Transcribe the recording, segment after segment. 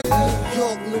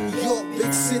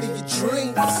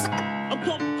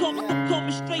I'm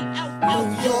coming straight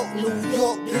out. New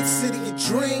York, big city of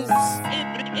dreams.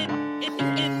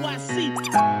 NYC.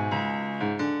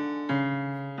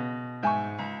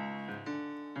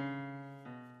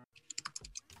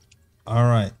 All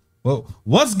right. Well,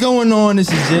 what's going on?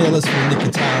 This is J Ellis from the Knick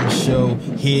of Time Show.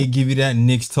 Here to give you that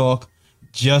Knicks talk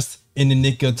just in the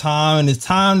nick of time. And it's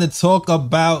time to talk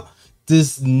about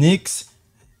this Knicks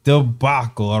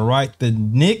debacle. All right. The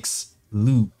Knicks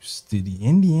lose to the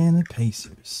Indiana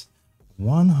Pacers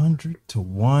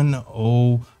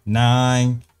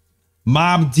 100-109.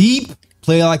 Mobb Deep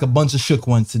play like a bunch of shook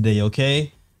ones today.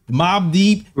 Okay. Mobb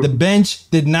Deep, the bench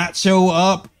did not show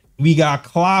up. We got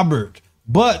clobbered.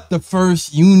 But the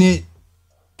first unit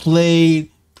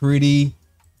played pretty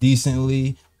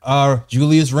decently.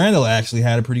 Julius Randle actually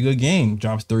had a pretty good game.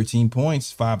 Drops 13 points,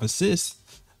 5 assists,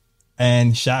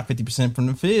 and shot 50% from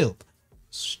the field.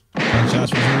 One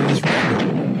shots for Julius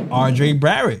Randle. RJ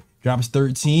Barrett drops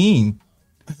 13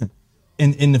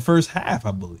 in the first half,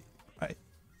 I believe. Right?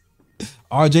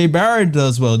 RJ Barrett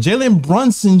does well. Jalen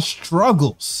Brunson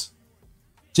struggles,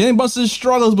 but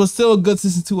still a good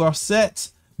assist to our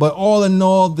sets. But all in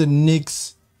all, the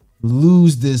Knicks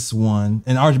lose this one.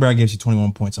 And RJ Barrett gives you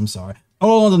 21 points. I'm sorry.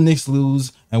 All the Knicks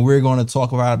lose, and we're going to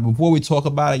talk about it. Before we talk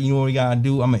about it, you know what we got to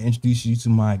do? I'm going to introduce you to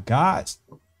my guys.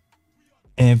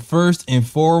 And first and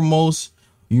foremost,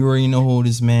 you already know who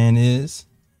this man is.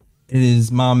 It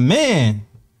is my man,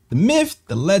 the myth,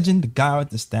 the legend, the guy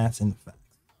with the stats and the facts.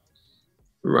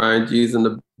 Ryan G's in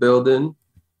the building.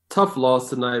 Tough loss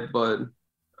tonight, but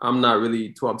I'm not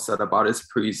really too upset about it. It's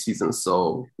preseason,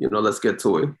 so let's get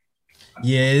to it.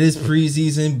 Yeah, it is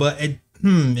preseason, but it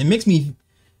makes me.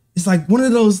 It's like one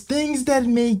of those things that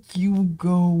make you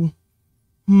go,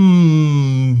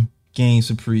 games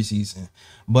for preseason.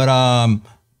 But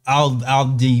I'll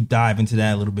deep dive into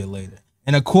that a little bit later.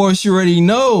 And of course, you already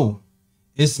know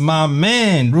it's my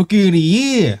man, Rookie of the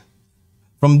Year,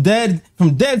 from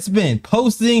Deadspin,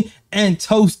 posting and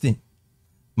toasting.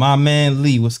 My man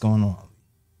Lee, what's going on?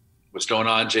 What's going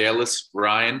on, J Ellis,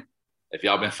 Ryan? If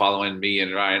y'all been following me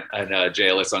and Ryan and J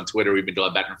Ellis on Twitter, we've been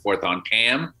going back and forth on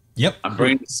Cam. Yep, I'm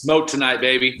bringing the smoke tonight,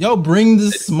 baby. Yo, bring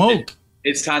the smoke.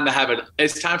 It's time to have it.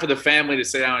 It's time for the family to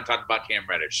sit down and talk about Cam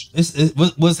Reddish.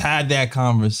 Let's had that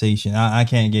conversation. I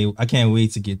can't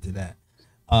wait to get to that.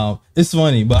 It's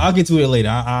funny, but I'll get to it later.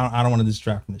 I don't want to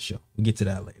distract from the show. We'll get to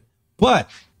that later. But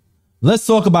we're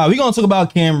gonna talk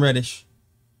about Cam Reddish.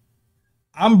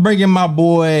 I'm bringing my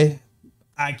boy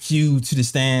IQ to the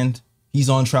stand. He's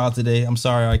on trial today. I'm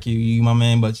sorry, IQ, you my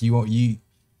man, but you going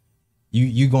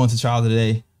to trial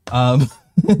today.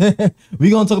 We're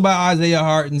gonna talk about Isaiah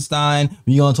Hartenstein.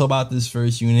 We're gonna talk about this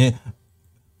first unit.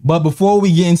 But before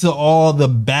we get into all the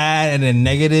bad and the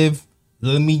negative,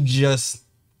 let me just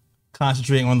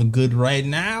concentrate on the good right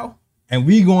now. And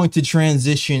we're going to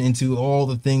transition into all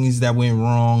the things that went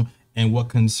wrong and what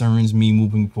concerns me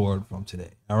moving forward from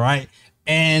today. All right.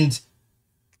 And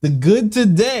the good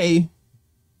today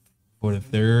for the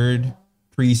third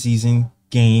preseason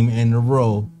game in a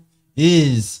row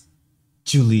is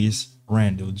Julius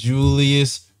Randle.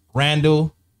 Julius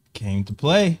Randle came to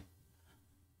play.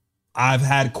 I've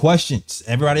had questions.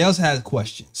 Everybody else has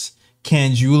questions.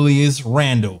 Can Julius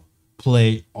Randle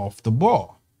play off the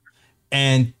ball?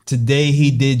 And today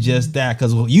he did just that,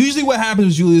 because usually what happens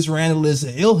with Julius Randle is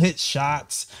he'll hit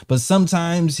shots, but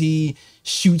sometimes he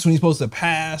shoots when he's supposed to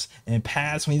pass and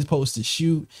pass when he's supposed to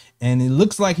shoot. And it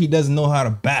looks like he doesn't know how to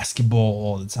basketball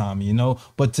all the time,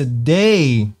 But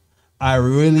today, I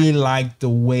really like the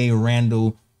way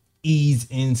Randle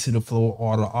eased into the flow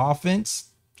of the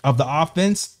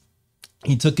offense.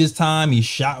 He took his time. He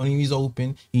shot when he was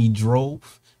open. He drew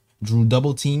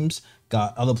double teams,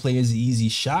 got other players easy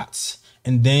shots.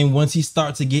 And then once he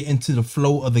started to get into the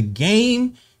flow of the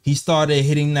game, he started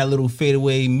hitting that little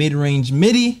fadeaway mid-range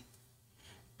midi.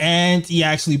 And he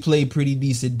actually played pretty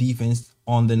decent defense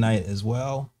on the night as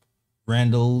well.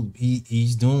 Randle,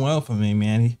 he's doing well for me,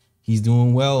 man. He's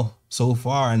doing well so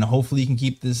far, and hopefully he can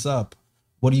keep this up.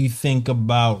 What do you think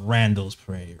about Randle's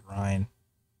play, Ryan?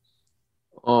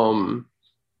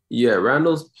 Yeah,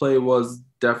 Randle's play was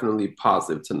definitely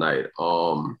positive tonight.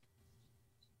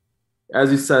 As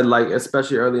you said,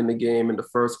 especially early in the game, in the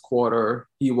first quarter,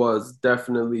 he was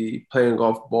definitely playing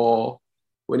off ball.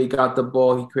 When he got the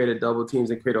ball, he created double teams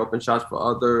and created open shots for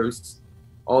others.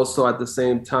 Also, at the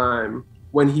same time,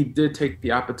 when he did take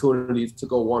the opportunities to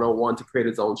go one-on-one to create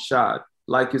his own shot,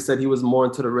 like you said, he was more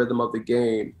into the rhythm of the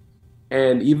game.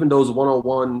 And even those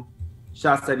one-on-one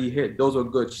shots that he hit, those were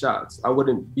good shots. I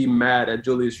wouldn't be mad at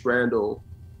Julius Randle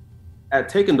at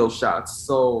taking those shots.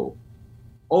 So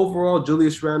overall,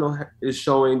 Julius Randle is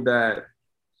showing that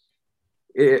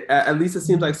At least it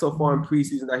seems like so far in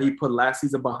preseason that he put last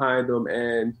season behind him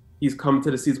and he's come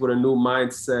to the season with a new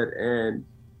mindset. And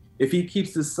if he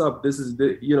keeps this up,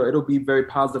 it'll be very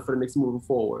positive for the Knicks moving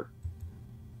forward.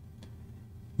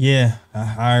 Yeah,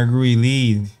 I agree.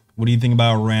 Lee, what do you think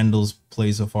about Randall's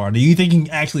play so far? Do you think he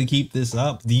can actually keep this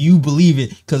up? Do you believe it?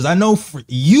 Because I know for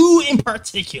you in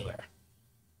particular,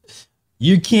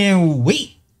 you can't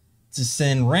wait to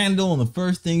send Randall on the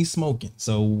first thing smoking.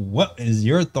 So what is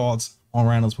your thoughts on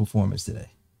Randall's performance today?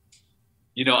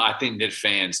 I think Knicks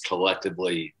fans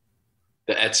collectively,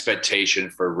 the expectation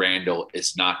for Randall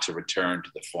is not to return to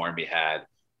the form he had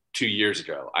 2 years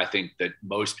ago. I think that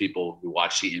most people who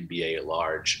watch the NBA at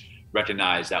large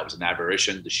recognize that was an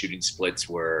aberration. The shooting splits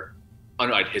were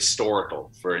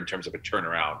historical in terms of a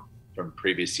turnaround from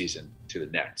previous season to the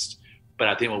next. But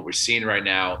I think what we're seeing right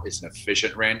now is an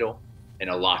efficient Randall and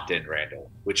a locked-in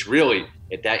Randall, which really,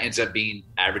 if that ends up being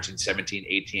averaging 17,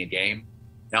 18 a game,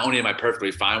 not only am I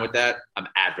perfectly fine with that, I'm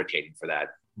advocating for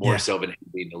that more so than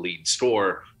being the leading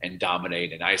scorer and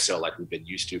dominating an ISO like we've been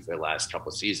used to for the last couple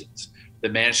of seasons. The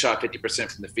man shot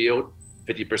 50% from the field,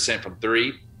 50% from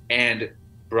three, and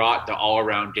brought the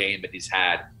all-around game that he's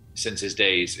had since his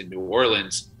days in New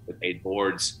Orleans with 8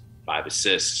 boards, 5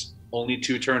 assists, only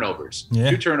 2 turnovers.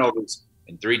 2 turnovers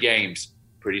in 3 games,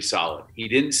 pretty solid. He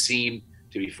didn't seem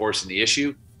to be forcing the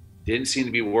issue, didn't seem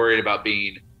to be worried about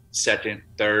being second,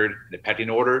 third in the pecking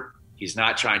order. He's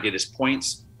not trying to get his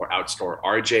points or outscore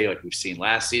RJ like we've seen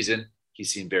last season. He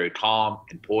seemed very calm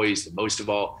and poised, and most of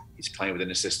all, he's playing within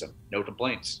the system. No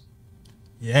complaints.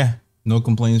 Yeah, no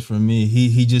complaints from me.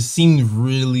 He just seemed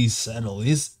really settled.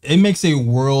 It makes a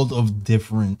world of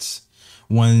difference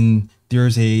when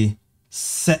there's a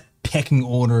set pecking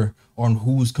order on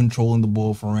who's controlling the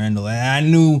ball for Randall. And I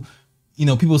knew,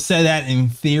 people said that in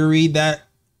theory that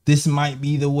this might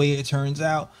be the way it turns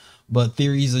out, but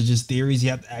theories are just theories. You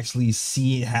have to actually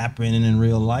see it happen in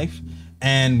real life.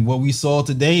 And what we saw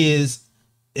today is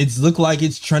it's looked like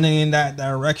it's trending in that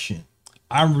direction.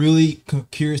 I'm really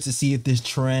curious to see if this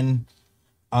trend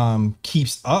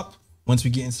keeps up once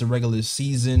we get into the regular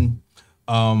season.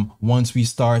 Once we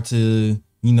start to,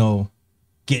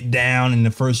 get down and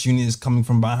the first unit is coming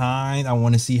from behind, I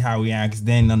want to see how he acts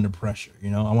then under pressure.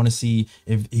 I want to see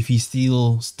if he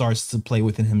still starts to play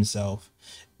within himself,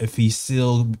 if he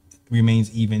still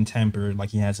remains even tempered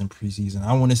like he has in preseason.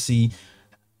 I want to see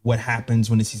what happens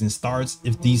when the season starts,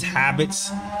 if these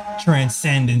habits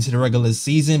transcend into the regular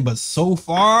season. But so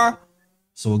far,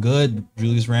 so good.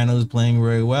 Julius Randle is playing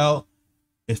very well,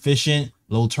 efficient,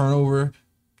 low turnover,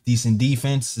 decent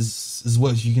defense. This is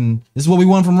what we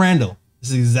want from Randle. This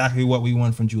is exactly what we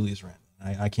want from Julius Randle.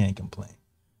 I can't complain.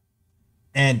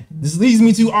 And this leads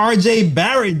me to RJ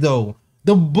Barrett, though.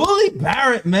 The bully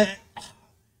Barrett, man.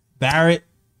 Barrett,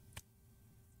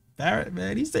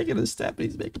 man, he's taking a step.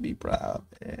 He's making me proud,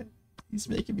 man. He's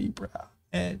making me proud.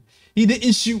 And he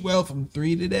didn't shoot well from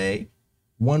 3 today.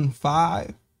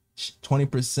 1-5,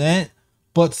 20%,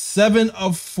 but 7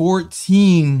 of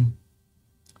 14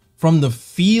 from the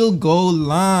field goal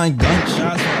line.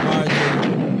 Gunshots from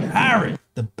RJ Barrett.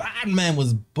 The bad man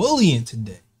was bullying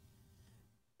today.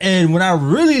 And what I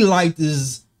really liked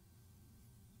is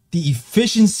the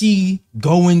efficiency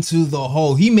going to the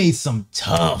hole. He made some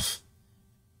tough,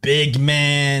 big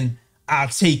man, I'll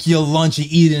take your lunch and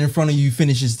eat it in front of you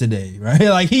finishes today, right?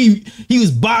 Like he was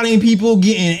bodying people,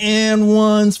 getting and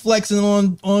ones, flexing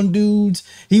on dudes.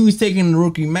 He was taking the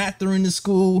rookie Mather into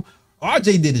school.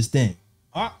 RJ did his thing.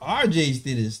 RJ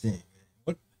did his thing.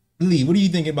 Lee, what do you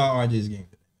think about RJ's game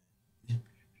today?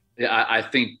 Yeah, I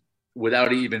think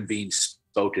without even being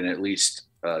spoken, at least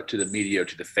to the media or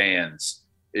to the fans,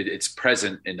 it's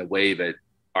present in the way that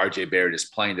RJ Barrett is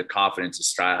playing. The confidence is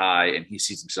sky high, and he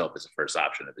sees himself as the first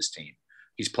option of his team.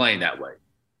 He's playing that way.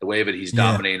 The way that he's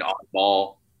dominating on the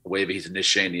ball, the way that he's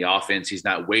initiating the offense. He's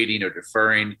not waiting or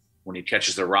deferring when he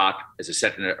catches the rock as a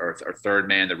second or third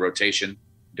man, the rotation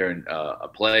during a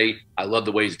play. I love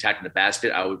the way he's attacking the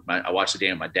basket. I watched the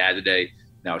game with my dad today,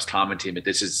 and I was commenting that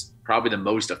this is probably the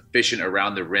most efficient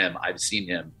around the rim I've seen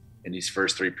him in these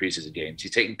first 3 preseason games.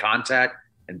 He's taking contact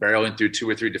and barreling through 2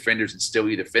 or 3 defenders and still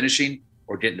either finishing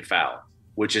or getting the foul,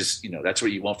 which is, that's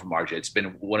what you want from RJ. It's been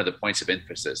one of the points of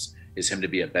emphasis is him to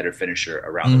be a better finisher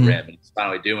around the rim. And he's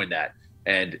finally doing that.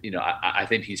 And, I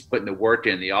think he's putting the work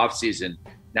in the offseason,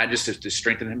 not just to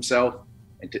strengthen himself,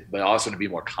 but also to be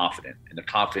more confident. And the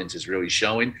confidence is really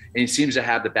showing. And he seems to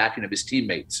have the backing of his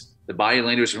teammates. The body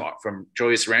language from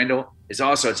Julius Randle is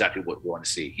also exactly what we want to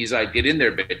see. He's like, get in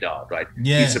there, big dog, right?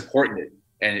 Yeah. He's supporting it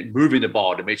and moving the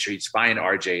ball to make sure he's finding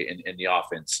RJ in the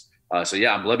offense.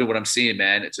 I'm loving what I'm seeing,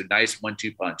 man. It's a nice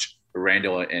 1-2 punch for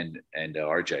Randle and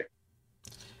RJ.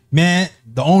 Man,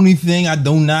 the only thing I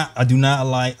didn't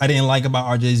like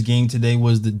about RJ's game today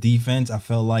was the defense. I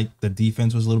felt like the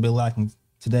defense was a little bit lacking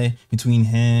today between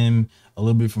him, a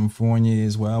little bit from Fournier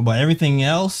as well. But everything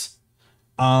else,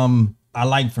 I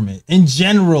liked from it. In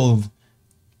general,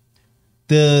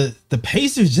 the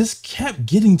Pacers just kept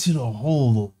getting to the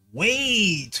hole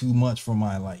way too much for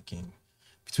my liking.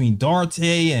 Between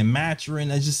Darte and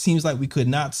Mathurin, it just seems like we could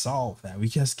not solve that. We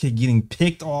just kept getting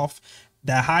picked off.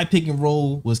 That high pick and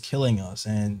roll was killing us,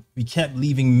 and we kept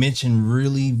leaving Mitch in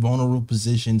really vulnerable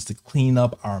positions to clean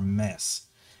up our mess.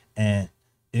 And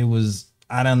it was,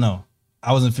 I don't know.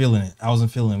 I wasn't feeling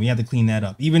it. We had to clean that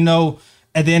up. Even though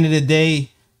at the end of the day,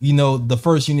 the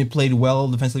first unit played well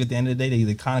defensively at the end of the day.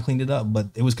 They kind of cleaned it up, but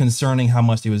it was concerning how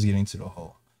much they was getting to the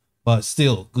hole. But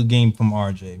still, good game from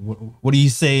RJ. What do you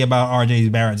say about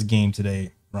RJ Barrett's game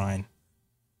today, Ryan?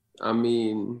 I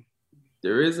mean,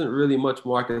 there isn't really much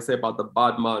more I can say about the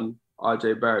Bodman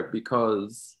RJ Barrett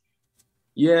because,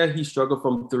 yeah, he struggled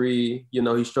from three.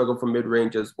 He struggled from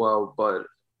mid-range as well. But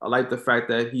I like the fact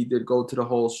that he did go to the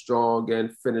hole strong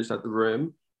and finish at the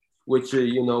rim, which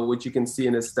you can see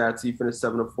in his stats. He finished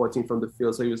 7 of 14 from the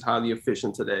field, so he was highly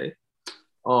efficient today.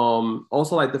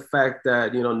 Also like the fact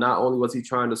that, not only was he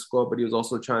trying to score, but he was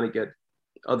also trying to get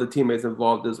other teammates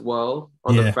involved as well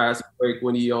on the fast break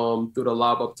when he threw the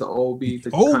lob up to Obi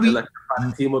to kind of electrify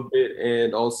the team a bit,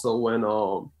 and also when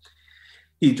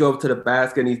he drove to the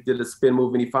basket and he did a spin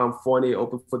move and he found Fournier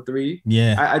open for three.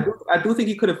 Yeah, I do think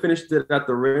he could have finished it at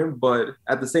the rim, but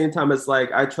at the same time, it's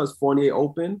like I trust Fournier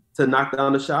open to knock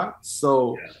down the shot,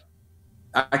 so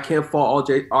I can't fault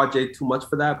RJ too much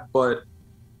for that. But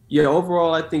yeah,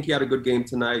 overall, I think he had a good game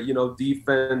tonight.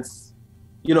 Defense.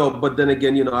 But then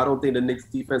again, I don't think the Knicks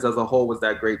defense as a whole was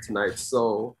that great tonight.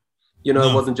 So, it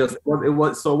wasn't just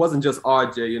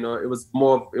RJ. It was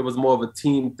more of a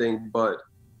team thing. But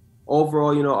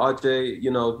overall,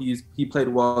 RJ, he played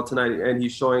well tonight, and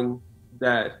he's showing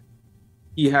that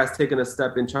he has taken a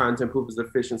step in trying to improve his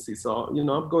efficiency. So,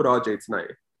 I'm good RJ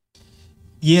tonight.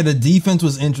 Yeah, the defense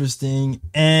was interesting,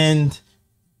 and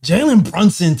Jalen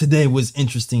Brunson today was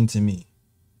interesting to me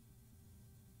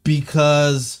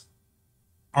because,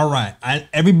 all right,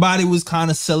 everybody was kind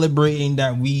of celebrating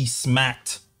that we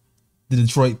smacked the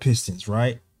Detroit Pistons,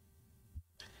 right?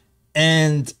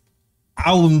 And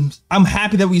I'm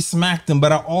happy that we smacked them,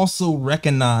 but I also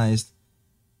recognized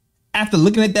after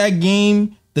looking at that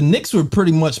game, the Knicks were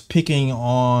pretty much picking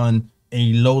on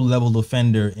a low-level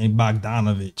defender in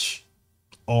Bogdanovich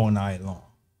all night long.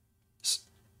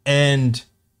 And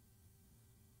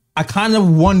I kind of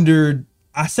wondered,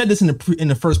 I said this in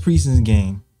the first preseason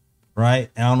game, right?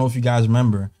 And I don't know if you guys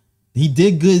remember. He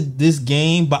did good this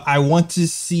game, but I want to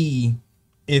see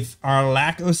if our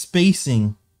lack of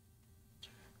spacing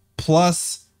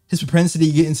plus his propensity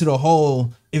to get into the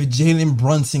hole, if Jalen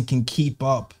Brunson can keep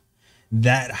up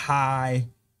that high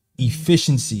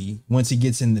efficiency once he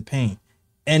gets in the paint.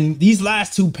 And these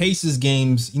last two Pacers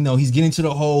games, he's getting to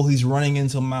the hole, he's running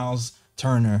into Miles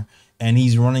Turner, and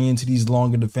he's running into these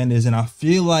longer defenders. And I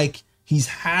feel like he's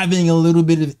having a little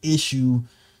bit of issue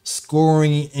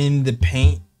scoring in the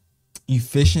paint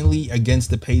efficiently against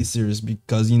the Pacers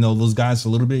because, those guys are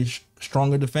a little bit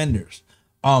stronger defenders.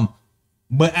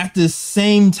 But at the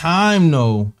same time,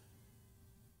 though,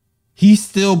 he's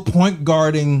still point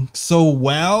guarding so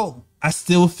well. I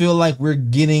still feel like we're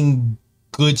getting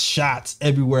good shots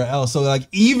everywhere else. So, like,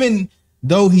 even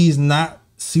though he's not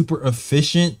super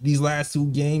efficient these last two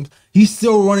games, he's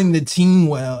still running the team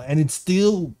well, and it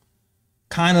still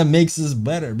kind of makes us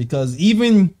better because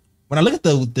even when I look at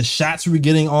the shots we were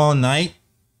getting all night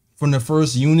from the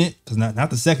first unit, because not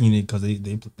the second unit, because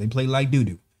they play like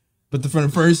doo-doo, but from the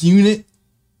first unit,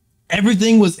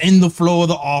 everything was in the flow of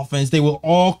the offense. They were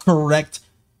all correct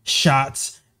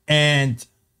shots, and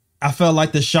I felt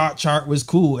like the shot chart was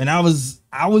cool. And I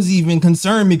was even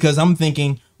concerned because I'm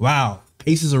thinking, wow,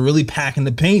 Pacers are really packing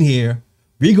the paint here.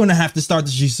 We're going to have to start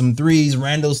to shoot some threes.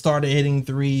 Randall started hitting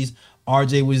threes.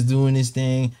 RJ was doing his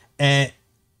thing. And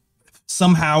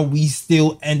somehow we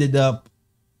still ended up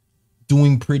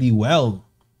doing pretty well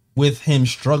with him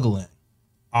struggling.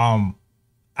 I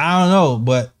don't know,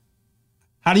 but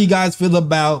how do you guys feel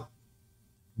about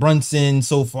Brunson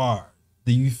so far?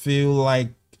 Do you feel like,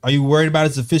 are you worried about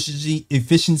his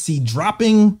efficiency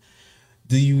dropping?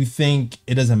 Do you think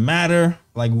it doesn't matter?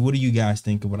 Like, what do you guys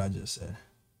think of what I just said?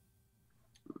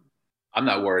 I'm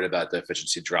not worried about the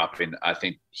efficiency dropping. I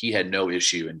think he had no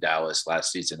issue in Dallas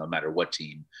last season, no matter what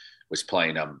team was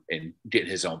playing him, and getting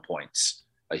his own points.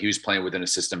 He was playing within a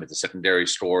system as a secondary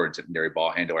scorer and secondary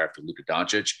ball handler after Luka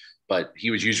Doncic, but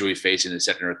he was usually facing the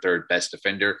second or third best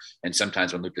defender. And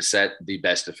sometimes when Luka set, the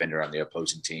best defender on the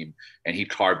opposing team. And he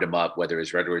carved him up, whether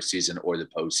it's regular season or the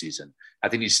postseason. I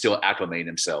think he's still acclimating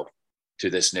himself to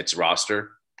this Knicks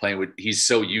roster. He's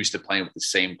so used to playing with the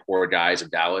same core guys of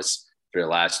Dallas for the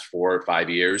last 4 or 5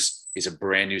 years. He's a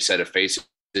brand new set of faces,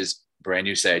 brand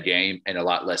new set of game, and a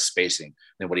lot less spacing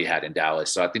than what he had in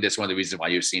Dallas. So I think that's one of the reasons why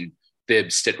you've seen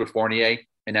Thibs stick with Fournier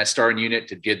in that starting unit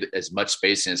to give as much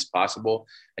spacing as possible.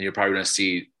 And you're probably going to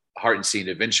see Hartenstein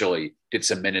eventually get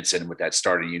some minutes in with that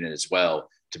starting unit as well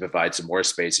to provide some more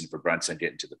spacing for Brunson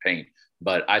getting to the paint.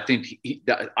 But I think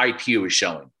the IQ is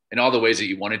showing in all the ways that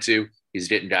you wanted to. He's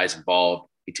getting guys involved.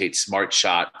 He takes smart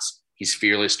shots. He's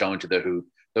fearless going to the hoop.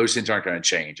 Those things aren't going to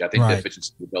change. I think the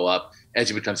efficiency will go up as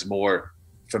he becomes more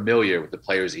familiar with the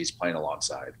players that he's playing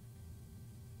alongside.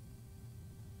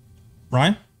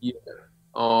 Ryan? Yeah.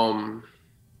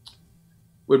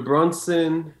 With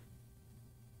Brunson,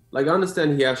 like, I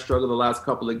understand he has struggled the last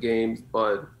couple of games,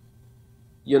 but,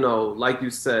 you know, like you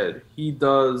said, he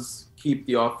does keep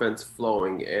the offense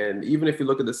flowing. And even if you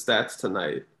look at the stats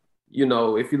tonight, you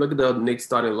know, if you look at the Knicks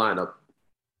starting lineup,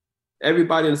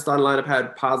 everybody in the starting lineup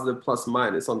had positive plus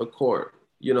minus on the court,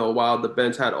 you know, while the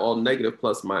bench had all negative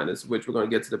plus minus, which we're going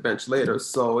to get to the bench later.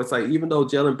 So it's like, even though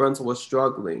Jalen Brunson was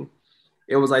struggling,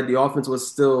 it was like the offense was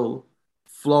still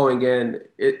flowing. And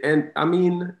I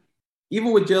mean,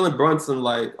 even with Jalen Brunson,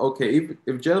 like, okay,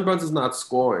 if Jalen Brunson's not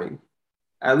scoring,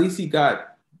 at least he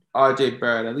got RJ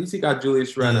Barrett, at least he got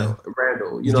Julius Randle,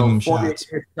 you know, 48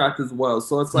 shots as well.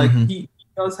 So it's like he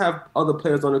does have other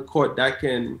players on the court that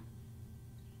can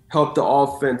help the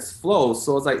offense flow.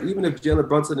 So it's like, even if Jalen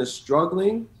Brunson is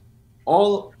struggling,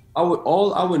 all I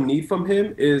would need from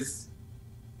him is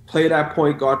play that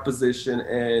point guard position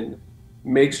and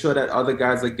make sure that other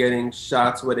guys are getting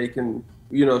shots where they can,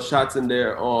 you know, shots in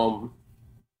their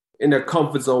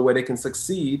comfort zone where they can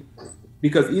succeed.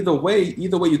 Because either way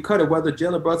you cut it, whether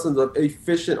Jalen Brunson's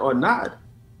efficient or not,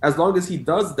 as long as he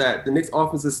does that, the Knicks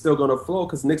offense is still going to flow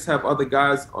because Knicks have other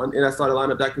guys in that starting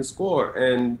lineup that can score.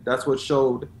 And that's what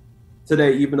showed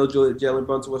today, even though Jalen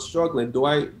Brunson was struggling. Do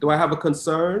I have a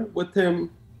concern with him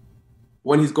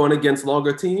when he's going against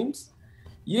longer teams?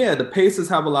 Yeah, the Pacers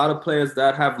have a lot of players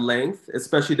that have length,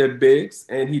 especially their bigs,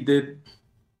 and he did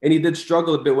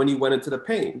struggle a bit when he went into the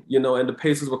paint, you know, and the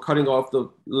Pacers were cutting off the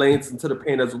lanes into the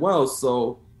paint as well.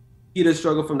 So he did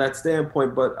struggle from that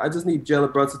standpoint, but I just need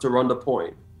Jalen Brunson to run the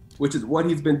point, which is what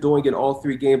he's been doing in all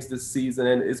 3 games this season,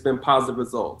 and it's been positive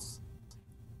results.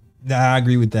 I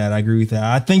agree with that.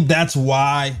 I think that's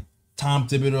why Tom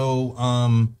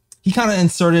Thibodeau, he kind of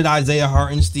inserted Isaiah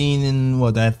Hartenstein in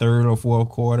that third or fourth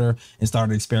quarter and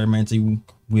started experimenting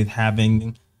with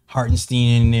having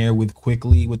Hartenstein in there with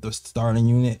the starting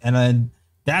unit. And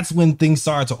that's when things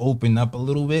started to open up a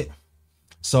little bit.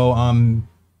 So,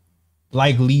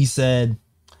 like Lee said,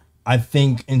 I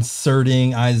think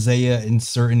inserting Isaiah in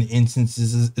certain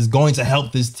instances is going to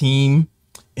help this team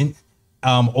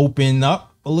open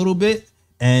up a little bit.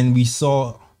 And we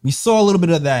saw a little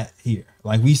bit of that here.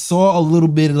 Like, we saw a little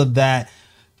bit of that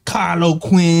Kyle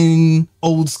O'Quinn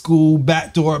old school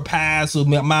backdoor pass with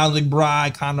Miles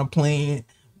McBride kind of playing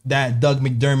that Doug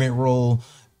McDermott role.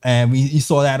 And we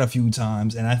saw that a few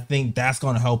times. And I think that's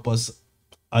going to help us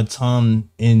a ton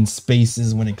in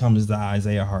spaces when it comes to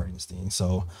Isaiah Hartenstein.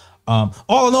 So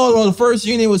all in all, the first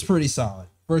unit was pretty solid.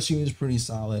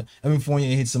 Evan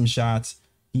Fournier hit some shots.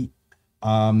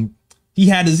 He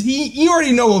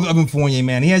already know of Evan Fournier,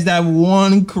 man. He has that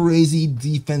one crazy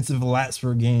defensive lapse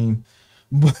per game.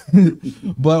 But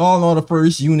all in all, the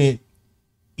first unit,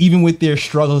 even with their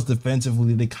struggles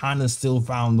defensively, they kind of still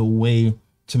found a way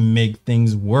to make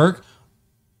things work.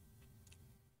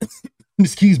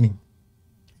 Excuse me.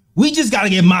 We just got to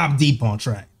get Mobb Deep on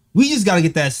track. We just got to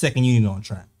get that second unit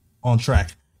on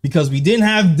track because we didn't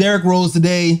have Derrick Rose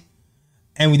today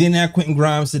and we didn't have Quentin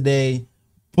Grimes today.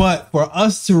 But for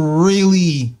us to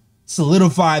really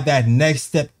solidify that next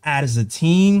step as a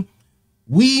team,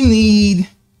 we need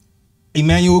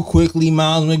Emmanuel Quickley,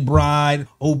 Miles McBride,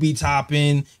 Obi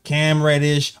Toppin, Cam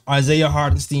Reddish, Isaiah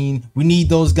Hartenstein. We need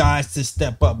those guys to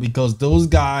step up because those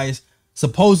guys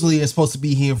supposedly are supposed to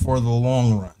be here for the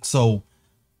long run. So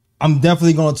I'm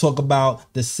definitely going to talk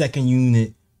about the second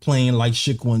unit playing like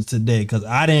shook ones today because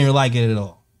I didn't like it at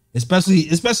all.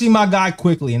 Especially my guy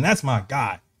Quickley, and that's my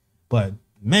guy. But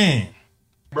man,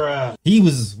 he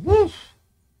was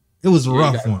it was a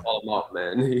rough one. Call him out,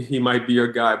 man. He might be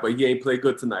your guy, but he ain't played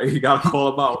good tonight. You gotta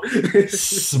call him out.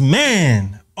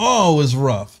 Man, it was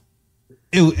rough.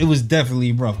 It was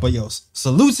definitely rough. But yo,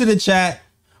 salute to the chat.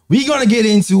 We're gonna get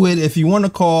into it. If you want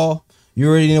to call, You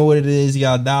already know what it is. You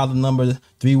gotta dial the number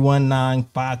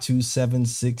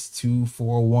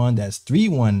 319-527-6241. That's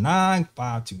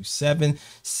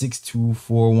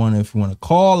 319-527-6241 if you want to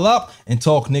call up and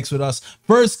talk Knicks with us.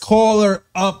 First caller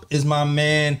up is my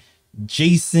man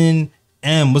Jason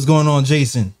M. What's going on,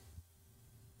 Jason?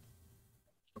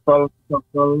 What's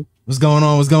going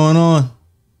on? What's going on?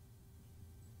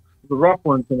 It's a rough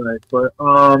one tonight, but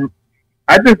I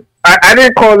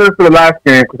didn't call in for the last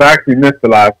game because I actually missed the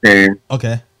last game.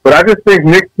 Okay. But I just think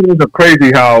Knicks teams are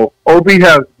crazy how Obi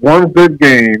has one good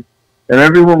game and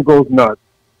everyone goes nuts,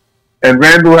 and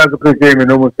Randall has a good game and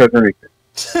no one says anything.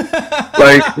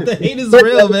 Like the hate is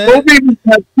real, man. Obi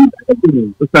has two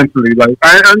games, essentially. Like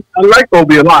I like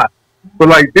Obi a lot, but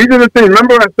like these are the things.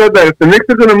 Remember, I said that if the Knicks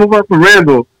are going to move on from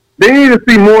Randall, they need to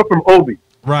see more from Obi.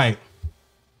 Right.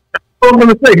 That's what I'm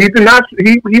going to say. He did not.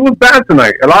 He was bad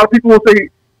tonight. A lot of people will say,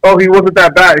 "Oh, he wasn't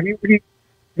that bad."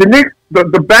 The Knicks,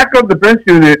 the back of the bench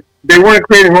unit, they weren't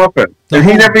creating offense, and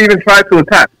he never even tried to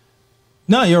attack.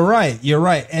 No, you're right. You're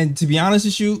right. And to be honest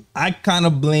with you, I kind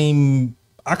of blame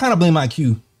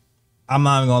IQ. I'm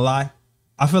not even gonna lie.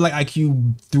 I feel like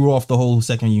IQ threw off the whole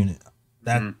second unit.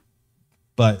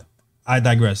 But I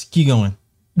digress. Keep going.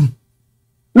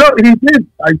 No, he did.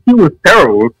 IQ was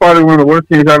terrible. It was probably one of the worst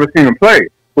teams I've ever seen him play.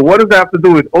 But what does that have to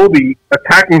do with Obi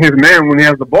attacking his man when he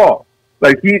has the ball?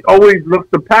 Like, he always looks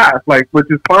to pass, like, which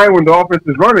is fine when the offense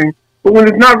is running. But when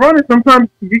it's not running, sometimes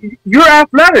you're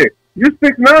athletic. You're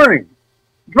 6'9".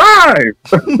 Drive.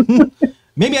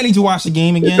 Maybe I need to watch the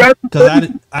game again because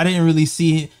I didn't really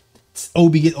see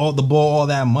Obi get the ball all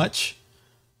that much,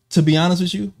 to be honest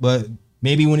with you. But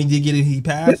maybe when he did get it, he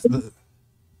passed. Every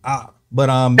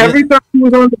time he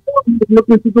was on the ball, he was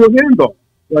looking to do a handoff.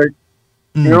 Like,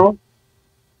 you know?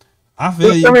 I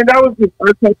feel you. I mean, that was just,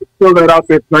 I tried to throw that out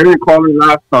there because I didn't call it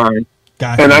last time.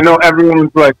 Gotcha. And I know everyone was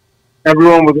like,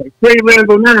 trade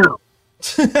Randall now.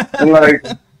 And like,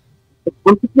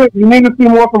 you need to see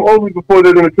more from Obi before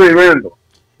they're going to trade Randall.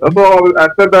 That's all. I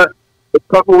said that a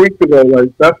couple weeks ago.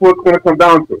 Like, that's what it's going to come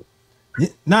down to.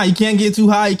 Nah, you can't get too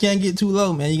high. You can't get too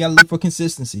low, man. You got to look for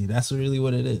consistency. That's really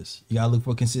what it is. You got to look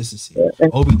for consistency.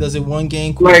 Obi does it one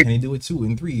game quick. Like, can he do it 2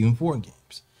 and 3 and 4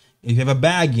 games? If you have a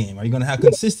bad game, are you going to have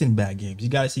consistent bad games? You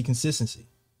got to see consistency.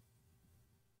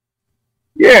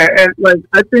 Yeah, and like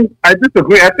I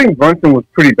disagree. I think Brunson was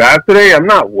pretty bad today. I'm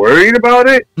not worried about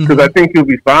it because I think he'll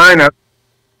be fine. I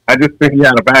just think he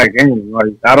had a bad game.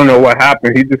 Like, I don't know what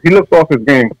happened. He looks off his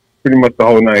game pretty much the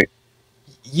whole night.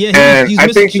 Yeah, he's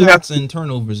missing shots and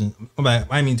turnovers.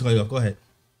 I mean, go ahead.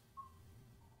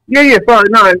 Yeah, sorry.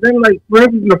 No, and then like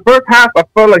in the first half, I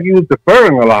felt like he was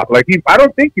deferring a lot. Like I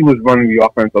don't think he was running the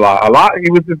offense a lot. He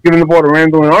was just giving the ball to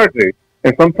Randall and RJ,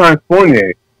 and sometimes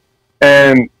Fournier.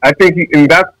 And I think and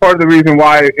that's part of the reason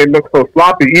why it looks so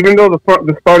sloppy. Even though the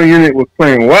starting unit was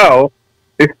playing well,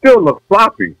 it still looked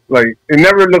sloppy. Like, it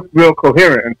never looked real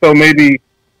coherent until maybe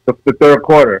the third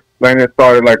quarter. Then it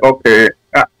started like, okay,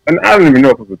 and I don't even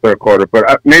know if it was the third quarter,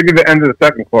 but maybe the end of the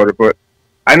second quarter. But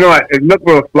I know it looked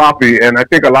real sloppy, and I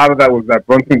think a lot of that was that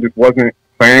Brunson just wasn't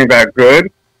playing that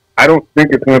good. I don't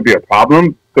think it's going to be a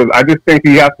problem because I just think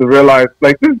he has to realize,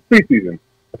 like, this is preseason.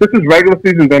 If this is regular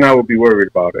season, then I would be worried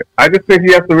about it. I just think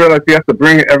he has to realize he has to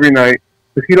bring it every night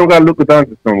because he don't got Luka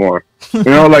Doncic no more. You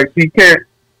know, like, he can't,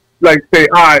 like, say,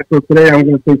 all right, so today I'm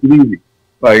going to take it easy.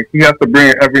 Like, he has to bring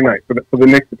it every night for the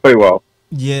Knicks to play well.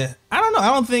 Yeah. I don't know. I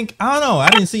don't know. I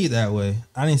didn't see it that way.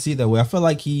 I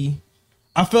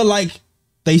feel like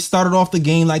they started off the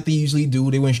game like they usually do.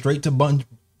 They went straight to bunch.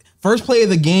 First play of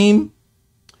the game,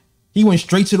 he went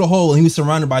straight to the hole and he was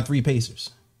surrounded by 3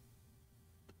 Pacers.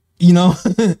 You know?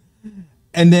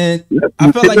 And then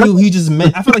I felt like he was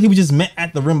just met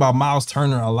at the rim by Miles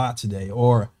Turner a lot today.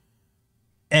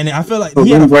 And I feel like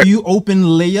he had a few open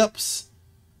layups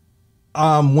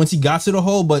once he got to the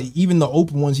hole, but even the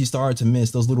open ones he started to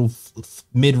miss, those little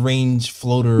mid-range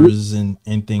floaters and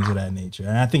things of that nature.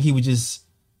 And I think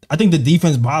I think the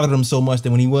defense bothered him so much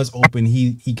that when he was open,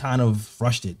 he kind of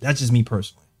rushed it. That's just me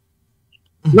personally.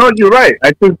 No, you're right.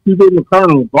 I think TJ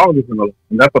McConnell bothers him a lot,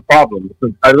 and that's a problem.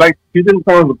 Because I like TJ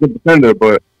McConnell's a good defender,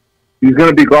 but he's going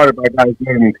to be guarded by guys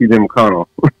better than TJ McConnell.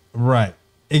 Right.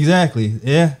 Exactly.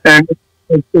 Yeah. And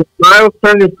if Miles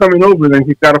Turner's coming over, then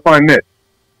he's got to find Mitch.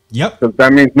 Yep. Because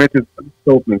that means Mitch is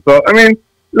open. So, I mean,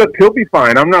 look, he'll be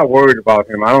fine. I'm not worried about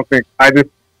him. It's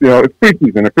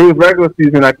preseason. If it was regular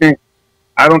season, I think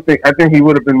he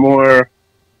would have been more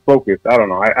focused. I don't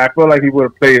know. I feel like he would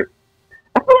have played.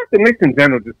 I feel like the Knicks in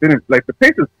general just didn't, like, the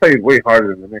Pacers played way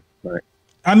harder than the Knicks tonight.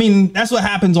 I mean, that's what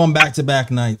happens on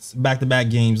back-to-back nights, back-to-back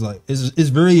games. Like, it's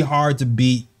very hard to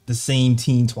beat the same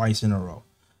team twice in a row.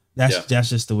 That's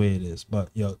just the way it is. But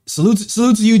yo, salute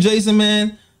to you, Jason,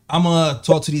 man. I'm gonna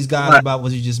talk to these guys about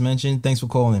what you just mentioned. Thanks for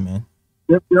calling, man.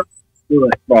 Yep.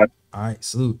 Bye. All right,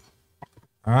 salute.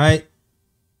 All right.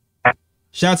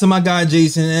 Shout out to my guy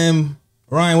Jason M.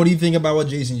 Ryan, what do you think about what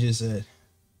Jason just said?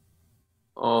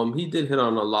 He did hit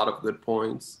on a lot of good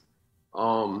points.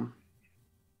 I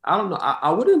don't know.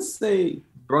 I wouldn't say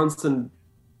Brunson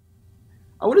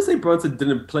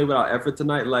didn't play without effort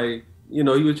tonight. Like, you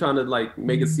know, he was trying to like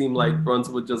make it seem like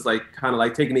Brunson was just like kind of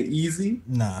like taking it easy.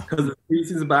 Nah. Because of the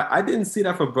preseason, but I didn't see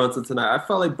that from Brunson tonight. I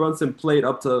felt like Brunson played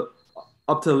up to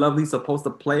the level he's supposed to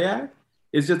play at.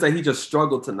 It's just that he just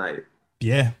struggled tonight.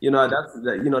 Yeah.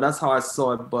 That's how I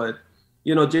saw it. But,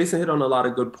 you know, Jason hit on a lot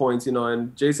of good points, you know,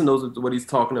 and Jason knows what he's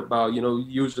talking about, you know,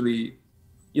 usually,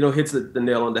 you know, hits the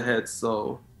nail on the head.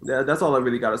 So that's all I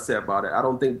really got to say about it. I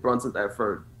don't think Brunson's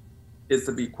effort is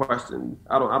to be questioned.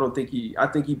 I think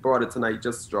he brought it tonight,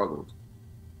 just struggled.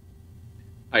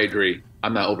 I agree.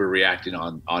 I'm not overreacting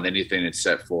on anything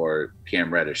except for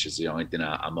Cam Reddish is the only thing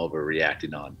I'm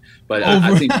overreacting on. But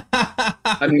I think,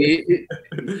 I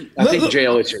think J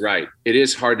Ellis, you're right. It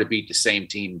is hard to beat the same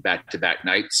team back-to-back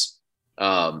nights.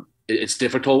 It's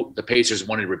difficult. The Pacers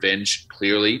wanted revenge,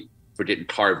 clearly, for getting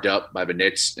carved up by the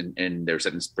Knicks in their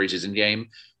second preseason game.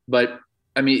 But,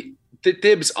 I mean,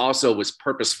 Thibs also was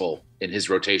purposeful in his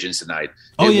rotations tonight.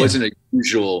 It wasn't a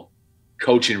usual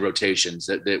coaching rotations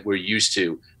that we're used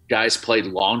to. Guys played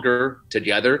longer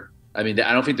together. I mean,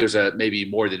 I don't think there's maybe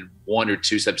more than one or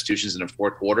two substitutions in the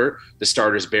fourth quarter. The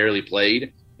starters barely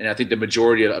played. And I think the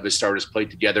majority of the starters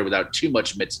played together without too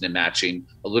much mixing and matching,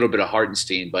 a little bit of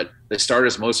Hartenstein, but the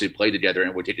starters mostly played together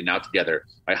and were taken out together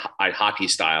by hockey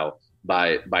style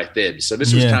by Thibs. So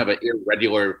this was kind of an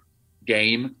irregular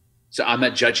game. So I'm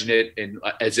not judging it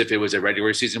as if it was a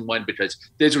regular season one, because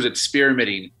Thibs was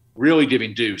experimenting, really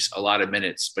giving Deuce a lot of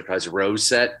minutes because Rose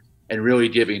set, and really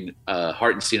giving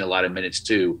Hartenstein a lot of minutes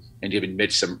too, and giving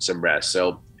Mitch some rest.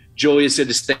 So Julius did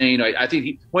his thing. I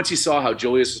think once he saw how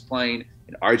Julius was playing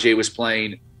and RJ was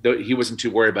playing, he wasn't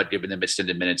too worried about giving them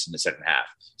extended minutes in the second half.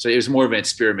 So it was more of an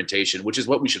experimentation, which is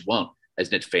what we should want as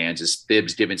Knicks fans, is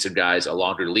Thibs giving some guys a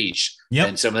longer leash. Yep.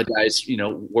 And some of the guys, you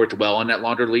know, worked well on that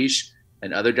longer leash,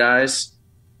 and other guys,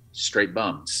 straight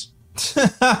bums.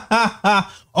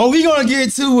 Oh, we gonna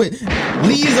get to it.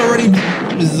 Lee's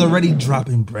already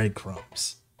dropping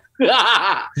breadcrumbs.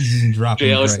 He's dropping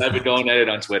J Ellis, breadcrumbs. I've been going at it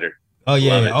on Twitter. Oh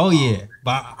yeah.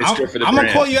 But I'm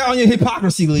gonna call you out on your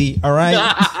hypocrisy, Lee. All right.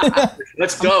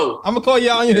 Let's go. I'm gonna call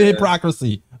you out on your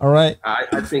hypocrisy. All right.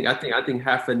 I think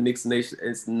half of Knicks Nation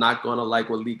is not gonna like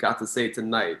what Lee got to say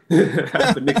tonight.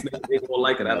 Half of Knicks Nation ain't gonna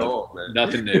like it at all, man.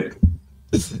 Nothing new.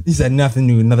 He said nothing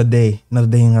new. Another day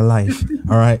in our life.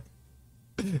 All right.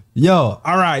 Yo,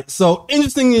 all right. So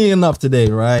interestingly enough today,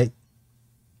 right?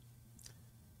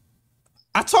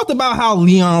 I talked about how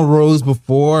Leon Rose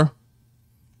before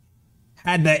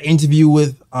had that interview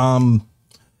with Alan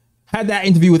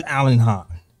Hahn.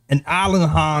 And Alan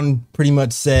Hahn pretty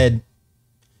much said,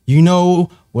 you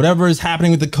know, whatever is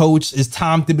happening with the coach is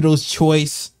Tom Thibodeau's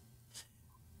choice.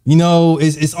 You know,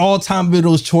 it's all Tom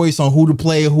Thibodeau's choice on who to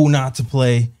play and who not to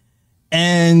play.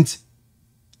 And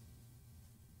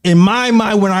in my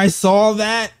mind, when I saw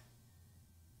that,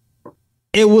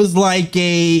 it was like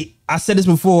I said this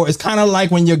before, it's kind of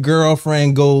like when your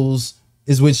girlfriend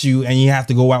is with you and you have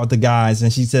to go out with the guys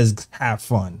and she says, have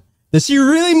fun. Does she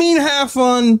really mean have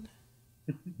fun?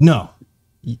 No.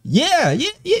 Yeah,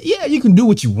 you can do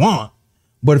what you want.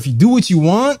 But if you do what you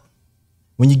want,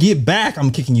 when you get back,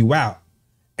 I'm kicking you out.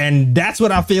 And that's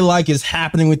what I feel like is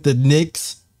happening with the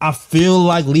Knicks. I feel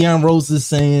like Leon Rose is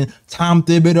saying, Tom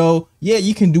Thibodeau, yeah,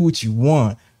 you can do what you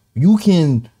want. You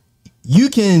can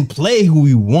play who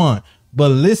you want. But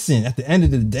listen, at the end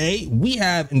of the day, we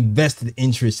have invested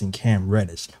interest in Cam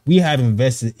Reddish. We have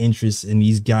invested interest in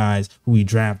these guys who we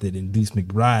drafted, and Deuce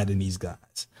McBride and these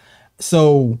guys.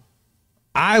 So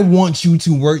I want you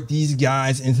to work these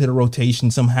guys into the rotation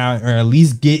somehow, or at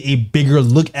least get a bigger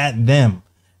look at them.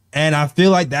 And I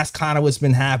feel like that's kind of what's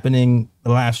been happening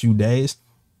the last few days.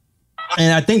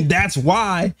 And I think that's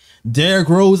why Derrick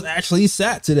Rose actually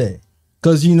sat today.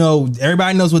 Because, you know,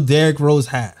 everybody knows what Derrick Rose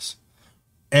has.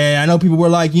 And I know people were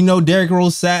like, you know, Derrick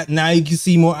Rose sat. Now you can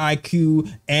see more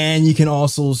IQ. And you can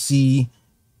also see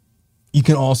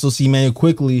Manuel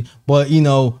quickly. But, you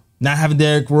know, not having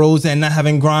Derrick Rose and not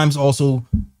having Grimes also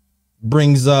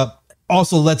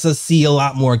lets us see a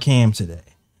lot more Cam today.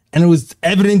 And it was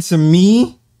evident to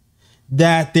me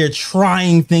that they're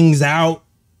trying things out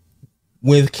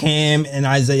with Cam and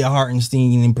Isaiah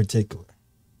Hartenstein in particular.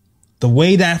 The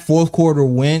way that fourth quarter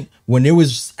went, when it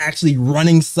was actually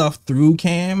running stuff through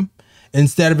Cam,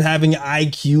 instead of having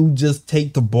IQ just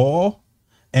take the ball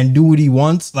and do what he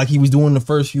wants, like he was doing the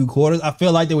first few quarters. I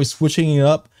feel like they were switching it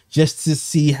up just to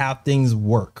see how things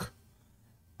work.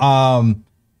 And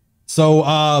so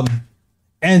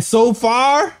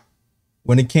far,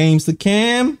 when it came to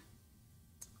Cam,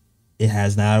 it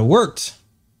has not worked.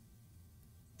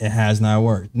 It has not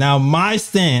worked. Now, my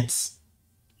stance,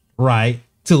 right,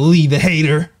 to lead the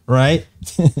hater, right?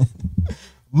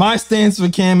 My stance for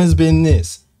Cam has been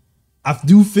this. I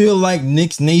do feel like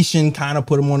Knicks Nation kind of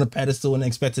put him on a pedestal and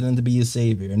expected him to be a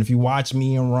savior. And if you watch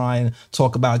me and Ryan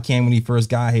talk about Cam when he first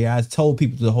got here, I told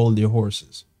people to hold their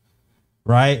horses,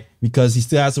 right? Because he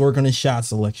still has to work on his shot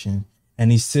selection,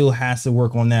 and he still has to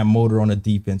work on that motor on the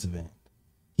defensive end.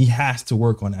 He has to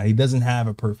work on that. He doesn't have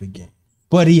a perfect game,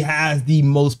 but he has the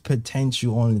most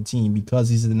potential on the team because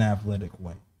he's an athletic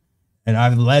wing. And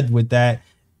I've led with that.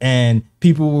 And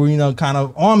people were, kind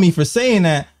of on me for saying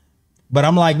that. But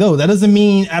I'm like, no, that doesn't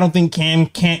mean I don't think Cam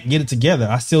can't get it together.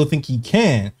 I still think he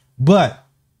can, but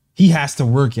he has to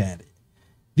work at it.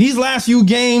 These last few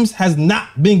games has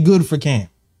not been good for Cam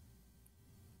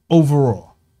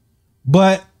overall.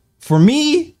 But for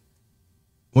me,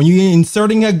 when you're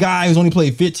inserting a guy who's only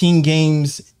played 15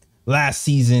 games last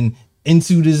season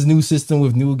into this new system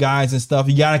with new guys and stuff,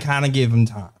 you got to kind of give him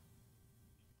time.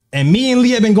 And me and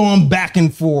Lee have been going back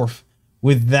and forth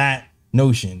with that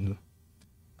notion.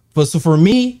 So for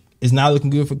me, it's not looking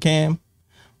good for Cam.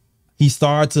 He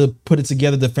started to put it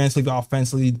together defensively,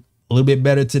 offensively a little bit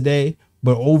better today.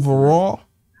 But overall,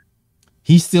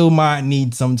 he still might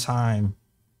need some time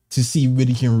to see what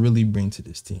he can really bring to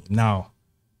this team. Now,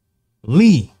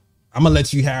 Lee, I'm going to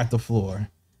let you have the floor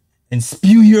and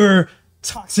spew your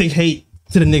toxic hate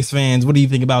to the Knicks fans. What do you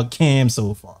think about Cam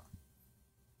so far?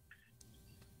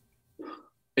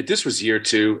 If this was year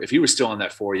 2, if he was still on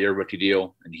that 4-year rookie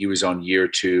deal and he was on year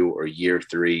 2 or year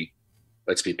 3,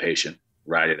 let's be patient,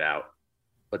 ride it out.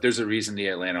 But there's a reason the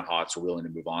Atlanta Hawks are willing to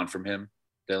move on from him.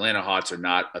 The Atlanta Hawks are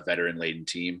not a veteran-laden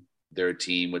team. They're a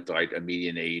team with like a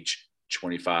median age,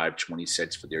 25,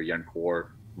 26 for their young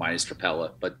core, minus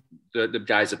Capella. But the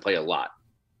guys that play a lot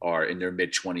are in their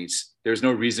mid-20s. There's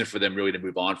no reason for them really to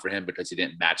move on for him because he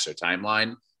didn't match their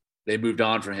timeline. They moved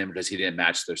on from him because he didn't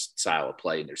match their style of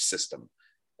play and their system.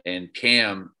 And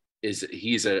Cam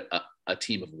he's a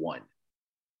team of one.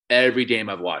 Every game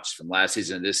I've watched from last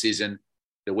season and this season,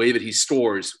 the way that he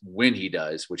scores when he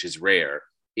does, which is rare,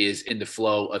 is in the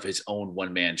flow of his own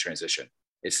one-man transition.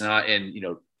 It's not in,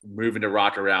 moving the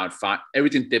rock around, find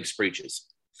everything Thibs preaches.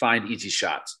 Find easy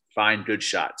shots, find good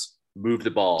shots, move the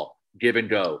ball, give and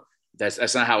go.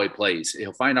 That's not how he plays.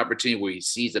 He'll find an opportunity where he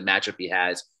sees the matchup he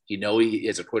has. He knows he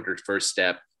has a quicker first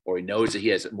step, or he knows that he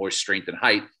has more strength and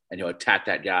height, and he'll attack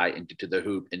that guy into the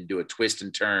hoop and do a twist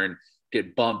and turn,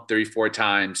 get bumped 3-4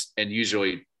 times, and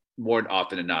usually more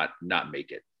often than not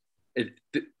make it.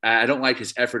 I don't like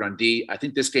his effort on D. I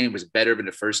think this game was better than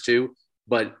the first 2,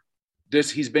 but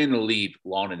he's been in the league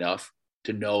long enough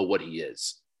to know what he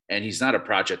is, and he's not a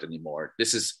project anymore.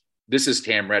 This is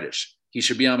Cam Reddish. He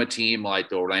should be on a team like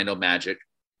the Orlando Magic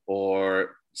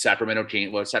or Sacramento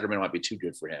King. Well, Sacramento might be too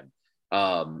good for him.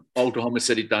 Oklahoma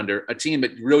City Thunder, a team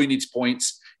that really needs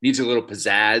points, needs a little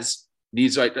pizzazz,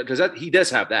 because he does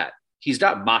have that. He's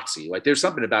got moxie. Like there's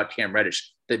something about Cam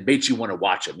Reddish that makes you want to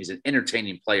watch him. He's an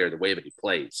entertaining player the way that he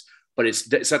plays, but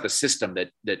it's not the system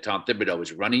that Tom Thibodeau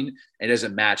is running, and it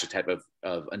doesn't match the type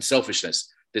of unselfishness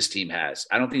this team has.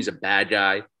 I don't think he's a bad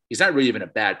guy. He's not really even a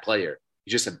bad player.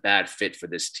 He's just a bad fit for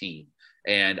this team.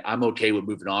 And I'm okay with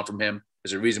moving on from him.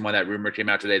 There's a reason why that rumor came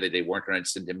out today that they weren't going to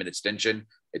extend him an extension.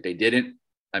 If they didn't,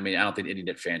 I don't think any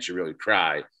Knicks fan should really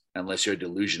cry unless you're a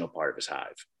delusional part of his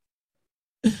hive.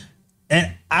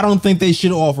 And I don't think they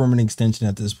should offer him an extension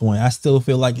at this point. I still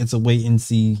feel like it's a wait and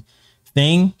see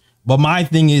thing. But my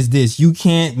thing is this: you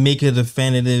can't make a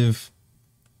definitive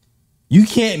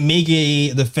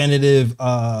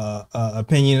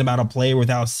opinion about a player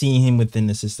without seeing him within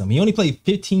the system. He only played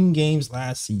 15 games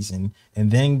last season and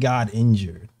then got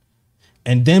injured,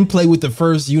 and then played with the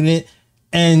first unit.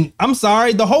 And I'm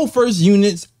sorry, the whole first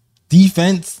unit's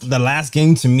defense, the last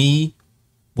game to me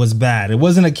was bad. It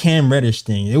wasn't a Cam Reddish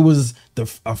thing. It was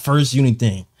a first unit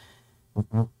thing.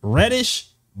 Reddish,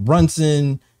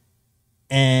 Brunson,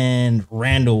 and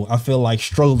Randall, I feel like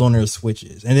struggled on their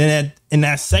switches. And then in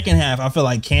that second half, I feel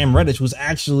like Cam Reddish was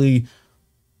actually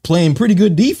playing pretty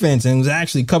good defense and was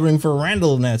actually covering for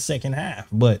Randall in that second half.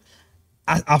 But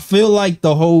I feel like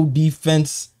the whole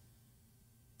defensive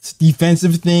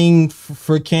thing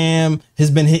for Cam has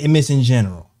been hit and miss in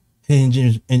general.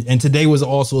 And today was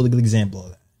also a good example of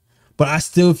that. But I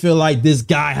still feel like this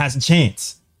guy has a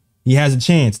chance. He has a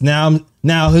chance.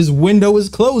 Now his window is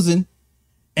closing,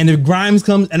 And if Grimes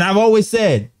comes, and I've always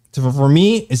said, for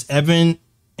me, it's Evan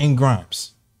and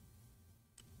Grimes.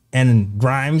 And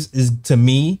Grimes is, to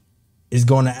me, is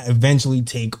going to eventually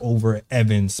take over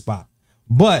Evan's spot.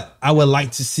 But I would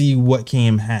like to see what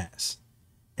Cam has.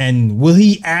 And will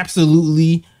he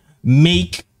absolutely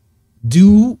make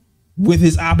do with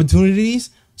his opportunities?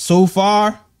 So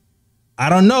far, I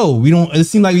don't know. It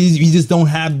seems like we just don't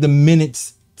have the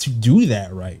minutes to do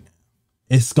that right now.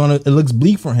 It looks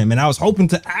bleak for him. And I was hoping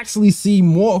to actually see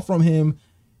more from him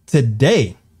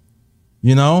today,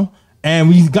 and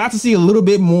we got to see a little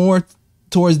bit more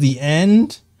towards the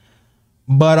end,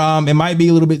 but it might be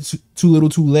a little bit too little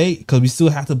too late because we still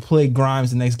have to play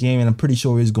Grimes the next game, and I'm pretty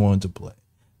sure he's going to play.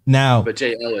 Now, but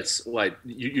J Ellis,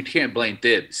 you can't blame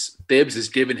Thibs. Thibs has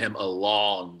given him a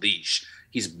long leash.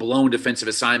 He's blown defensive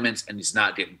assignments and he's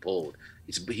not getting pulled.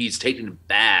 He's taking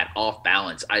bad off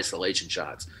balance isolation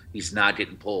shots. He's not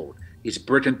getting pulled. He's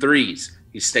bricking threes.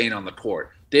 He's staying on the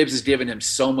court. Thibs has given him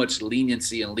so much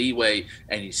leniency and leeway,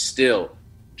 and he's still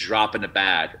dropping the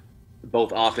bad,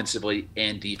 both offensively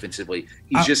and defensively.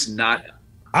 He's just not.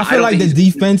 I feel like the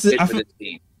defensive.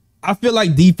 I feel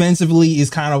like defensively is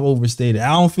kind of overstated.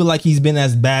 I don't feel like he's been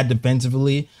as bad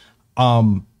defensively,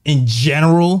 in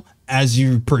general, as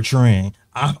you're portraying.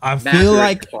 I feel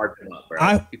like carved him up,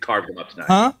 bro. He carved him up tonight.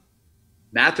 Huh?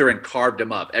 Mathurin carved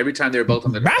him up every time they were both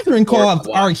on the Mathurin carved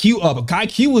IQ up.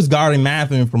 IQ was guarding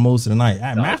Mathurin for most of the night.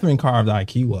 Mathurin carved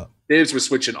IQ up. Thibs was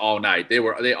switching all night. They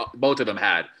both of them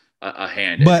had a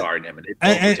hand in guarding him.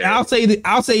 And I'll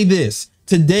say this: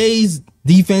 today's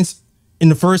defense in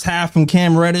the first half from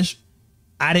Cam Reddish,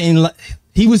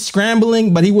 he was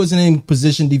scrambling, but he wasn't in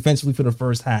position defensively for the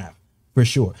first half for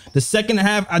sure. The second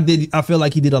half, I feel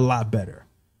like he did a lot better.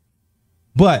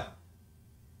 But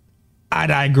I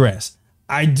digress.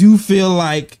 I do feel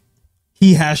like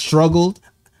he has struggled.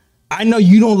 I know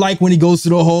you don't like when he goes to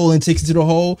the hole and takes it to the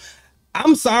hole.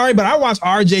 I'm sorry, but I watched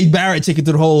RJ Barrett take it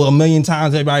to the hole a million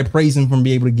times. Everybody praised him from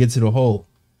being able to get to the hole.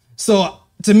 So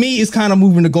to me, it's kind of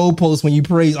moving the goalposts when you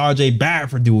praise RJ Barrett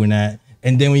for doing that.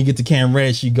 And then when you get to Cam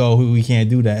Reddish, you go, we can't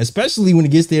do that. Especially when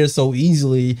it gets there so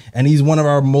easily. And he's one of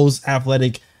our most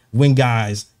athletic wing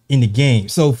guys in the game.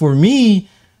 So for me,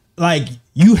 like,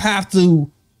 you have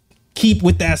to keep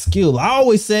with that skill. I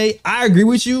always say, I agree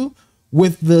with you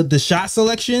with the shot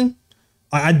selection.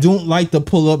 I don't like the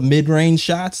pull up mid-range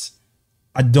shots.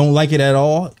 I don't like it at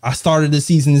all. I started the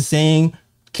season saying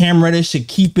Cam Reddish should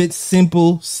keep it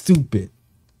simple, stupid.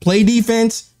 Play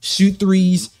defense, shoot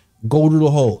threes, go to the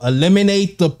hole.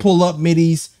 Eliminate the pull up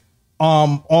middies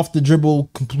off the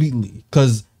dribble completely,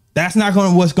 because that's not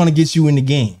what's going to get you in the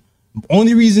game.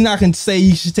 Only reason I can say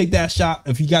you should take that shot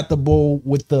if you got the ball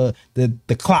with the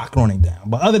clock running down.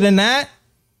 But other than that,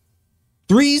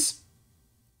 threes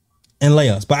and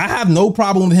layups. But I have no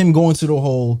problem with him going to the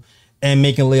hole and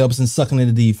making layups and sucking in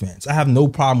the defense. I have no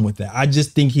problem with that. I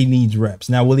just think he needs reps.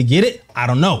 Now, will he get it? I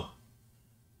don't know.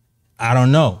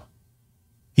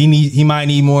 He might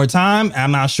need more time.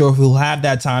 I'm not sure if he'll have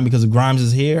that time because Grimes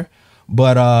is here.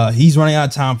 But he's running out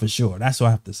of time for sure. That's what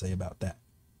I have to say about that.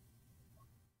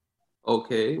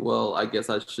 Okay, well, I guess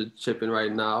I should chip in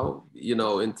right now,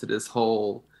 into this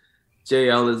whole J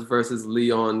Ellis versus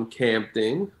Leon Cam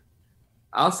thing.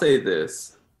 I'll say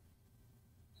this.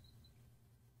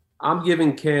 I'm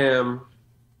giving Cam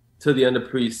to the end of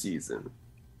preseason.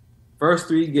 First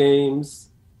 3 games,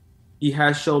 he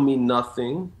has shown me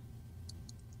nothing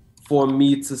for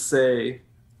me to say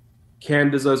Cam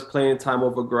deserves playing time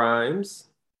over Grimes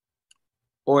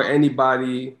or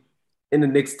anybody in the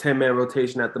Knicks 10-man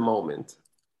rotation at the moment.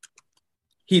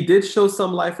 He did show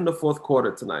some life in the fourth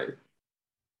quarter tonight.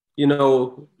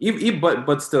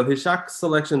 But still, his shot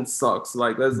selection sucks.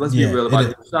 Like, let's be real about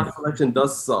it. His shot selection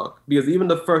does suck, because even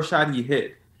the first shot he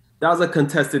hit, that was a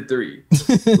contested 3.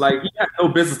 Like, he had no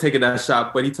business taking that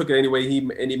shot, but he took it anyway. He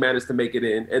managed to make it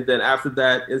in. And then after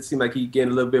that, it seemed like he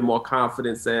gained a little bit more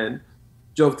confidence and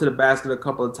drove to the basket a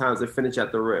couple of times and finished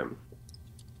at the rim.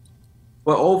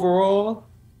 But overall,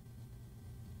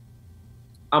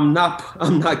 I'm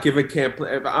not giving Cam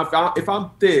play. If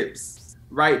I'm Thibs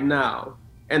right now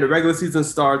and the regular season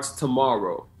starts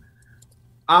tomorrow,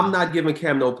 I'm not giving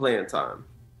Cam no playing time.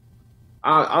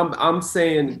 I'm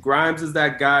saying Grimes is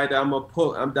that guy that I'm gonna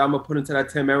put into that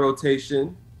 10-man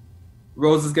rotation.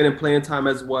 Rose is getting playing time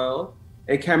as well,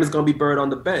 and Cam is gonna be buried on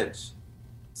the bench.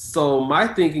 So my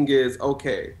thinking is,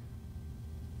 okay,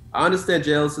 I understand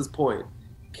J Ellis' point.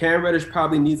 Cam Reddish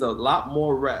probably needs a lot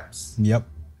more reps. Yep.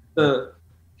 To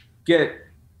get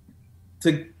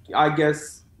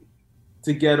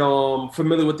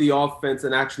familiar with the offense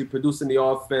and actually producing the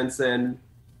offense and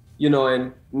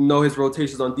and know his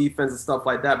rotations on defense and stuff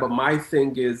like that. But my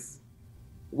thing is,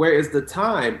 where is the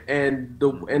time and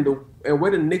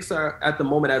where the Knicks are at the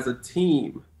moment as a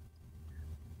team?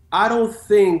 I don't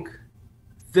think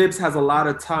Thibs has a lot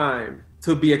of time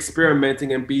to be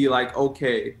experimenting and be like,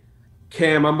 okay,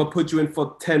 Cam, I'm gonna put you in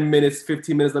for 10 minutes,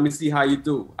 15 minutes. Let me see how you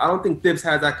do. I don't think Thibs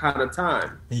has that kind of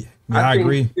time. Yeah, I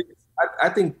agree. I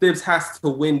think Thibs has to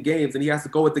win games, and he has to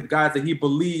go with the guys that he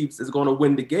believes is going to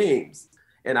win the games.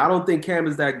 And I don't think Cam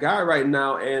is that guy right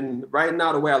now. And right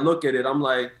now, the way I look at it, I'm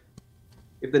like,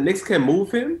 if the Knicks can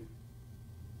move him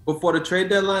before the trade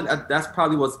deadline, that's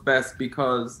probably what's best,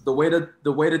 because the way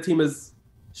the team is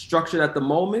structured at the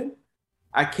moment,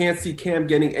 I can't see Cam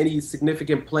getting any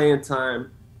significant playing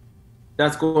time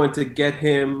that's going to get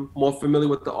him more familiar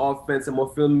with the offense and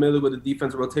more familiar with the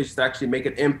defensive rotations to actually make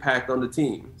an impact on the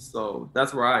team. So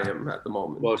that's where I am at the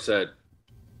moment. Well said.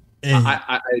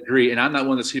 I agree. And I'm not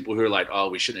one of those people who are like, oh,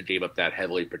 we shouldn't have gave up that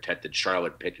heavily protected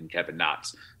Charlotte pick and Kevin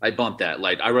Knox. I bumped that.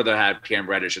 Like, I'd rather have Cam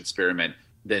Reddish experiment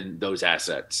than those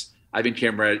assets. I think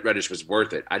Cam Reddish was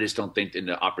worth it. I just don't think in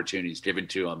the opportunities given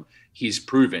to him, he's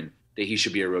proven that he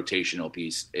should be a rotational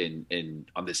piece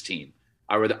on this team.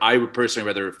 I would personally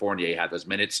rather Fournier have those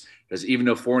minutes, because even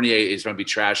though Fournier is going to be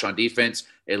trash on defense,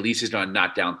 at least he's going to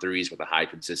knock down threes with a high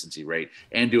consistency rate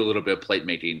and do a little bit of plate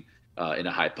making in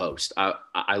a high post.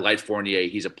 I like Fournier.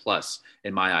 He's a plus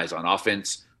in my eyes on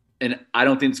offense. And I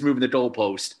don't think it's moving the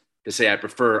goalpost to say I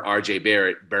prefer RJ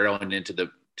Barrett barreling into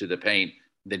the paint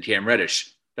than Cam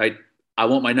Reddish. I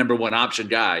want my number one option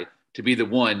guy to be the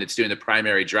one that's doing the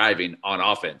primary driving on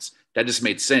offense. That just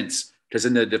made sense, because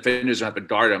then the defenders don't have to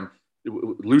guard him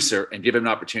looser and give him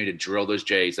an opportunity to drill those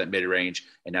J's, that mid-range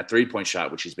and that three-point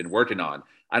shot, which he's been working on.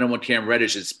 I don't want Cam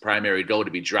Reddish's primary goal to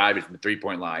be driving from the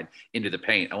three-point line into the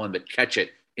paint. I want him to catch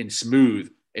it in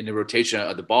smooth in the rotation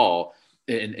of the ball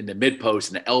in the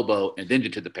mid-post and the elbow and then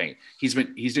into the paint. He's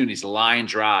doing these line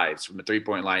drives from the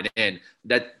three-point line in.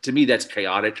 That, to me, that's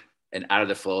chaotic and out of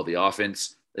the flow of the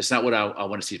offense. It's not what I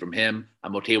want to see from him.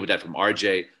 I'm okay with that from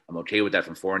RJ. I'm okay with that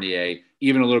from Fournier,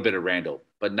 even a little bit of Randall,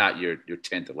 but not your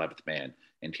 10th, 11th man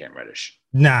in Cam Reddish.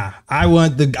 Nah, I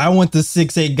want the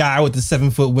 6'8" guy with the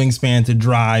 7-foot wingspan to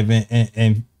drive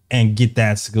and get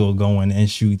that skill going and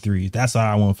shoot threes. That's all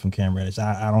I want from Cam Reddish.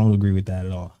 I don't agree with that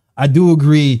at all. I do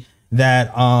agree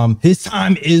that his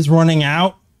time is running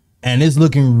out and it's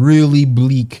looking really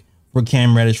bleak for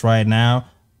Cam Reddish right now.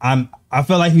 I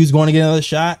felt like he was going to get another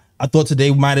shot. I thought today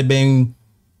might have been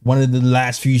one of the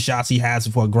last few shots he has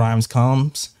before Grimes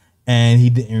comes, and he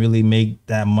didn't really make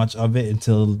that much of it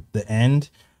until the end.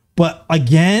 But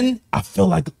again, I feel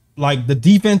like the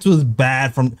defense was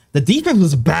bad from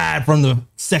the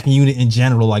second unit in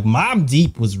general. Like, Mob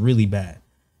Deep was really bad,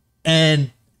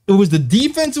 and it was the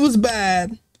defense was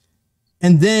bad,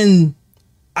 and then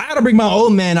I got to bring my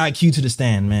old man IQ to the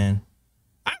stand, man.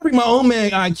 I bring my own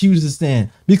man IQ to the stand,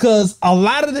 because a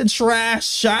lot of the trash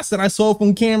shots that I saw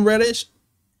from Cam Reddish,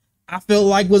 I felt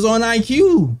like was on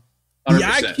IQ. 100%. The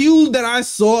IQ that I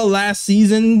saw last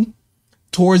season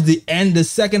towards the end, the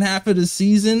second half of the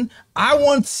season, I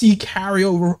want to see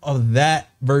carryover of that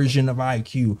version of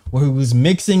IQ, where he was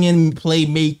mixing in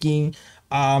playmaking,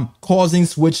 causing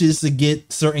switches to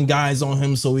get certain guys on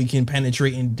him so he can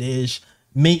penetrate and dish.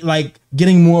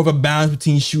 Getting more of a balance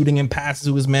between shooting and passes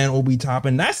to his man Obi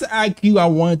Toppin. That's the IQ I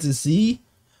wanted to see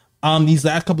these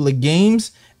last couple of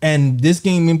games, and this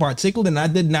game in particular, and I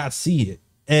did not see it.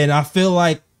 And I feel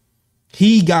like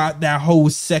he got that whole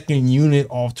second unit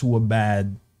off to a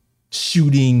bad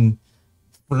shooting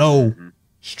flow,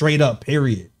 straight up,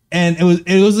 period. And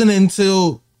it wasn't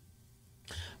until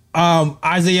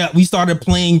we started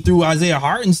playing through Isaiah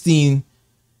Hartenstein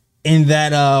in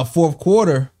that fourth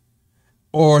quarter,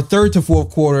 or third to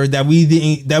fourth quarter, that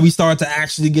we started to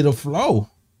actually get a flow.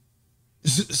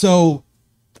 So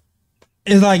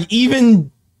it's like,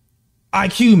 even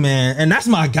IQ, man, and that's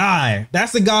my guy.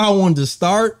 That's the guy I wanted to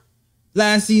start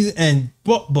last season. And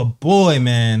but boy,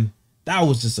 man, that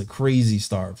was just a crazy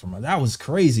start from her. That was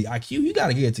crazy. IQ, you got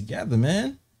to get it together,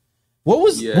 man. What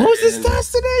was his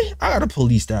stats today? I got to pull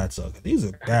these stats up. These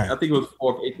are bad. I think it was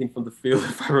 4 of 18 from the field,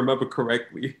 if I remember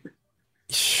correctly.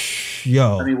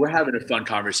 Yo, I mean, we're having a fun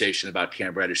conversation about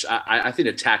Cam Reddish. I think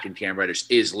attacking Cam Reddish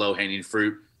is low-hanging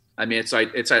fruit. I mean, it's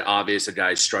like obvious a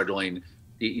guy's struggling.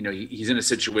 He's in a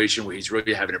situation where he's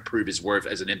really having to prove his worth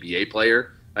as an NBA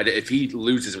player. If he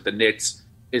loses with the Knicks,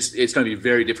 it's going to be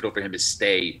very difficult for him to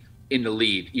stay in the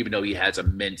league, even though he has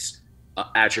immense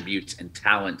attributes and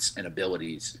talents and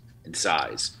abilities and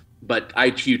size. But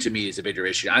IQ to me is a bigger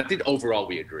issue. I think overall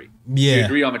we agree. Yeah, we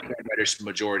agree on the Cam Reddish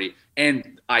majority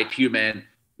and IQ, man.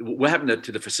 What happened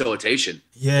to the facilitation?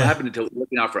 Yeah. What happened to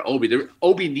looking out for Obi.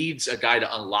 Obi needs a guy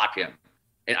to unlock him,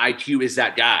 and IQ is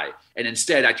that guy. And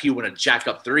instead, IQ want to jack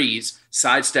up threes,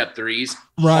 sidestep threes.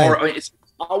 Right. It's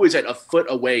always at a foot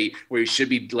away where he should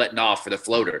be letting off for the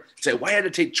floater. Say, why had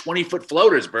to take 20-foot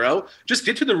floaters, bro? Just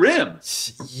get to the rim.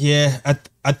 Yeah,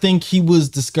 I think he was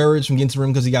discouraged from getting to the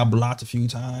rim because he got blocked a few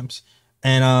times.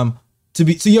 And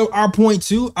our point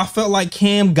too, I felt like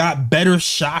Cam got better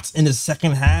shots in the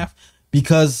second half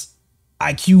because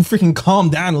IQ freaking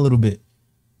calmed down a little bit.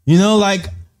 You know, like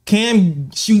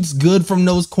Cam shoots good from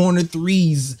those corner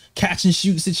threes, catch and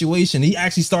shoot situation. He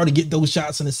actually started to get those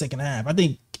shots in the second half. I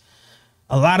think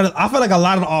I feel like a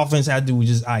lot of the offense had to do with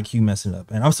just IQ messing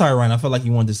up. And I'm sorry, Ryan, I felt like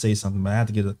you wanted to say something, but I had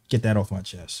to get that off my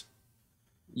chest.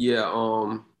 Yeah,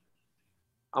 I'm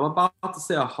about to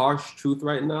say a harsh truth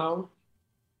right now,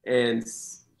 and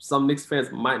some Knicks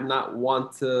fans might not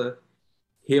want to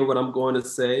hear what I'm going to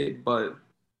say, but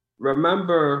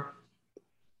remember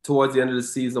towards the end of the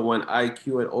season when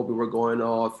IQ and Obi were going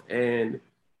off, and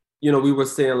we were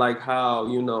saying like how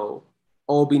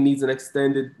Obi needs an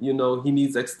extended, he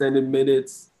needs extended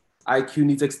minutes. IQ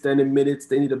needs extended minutes.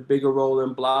 They need a bigger role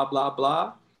and blah, blah,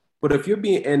 blah. But if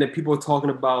and people are talking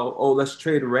about, oh, let's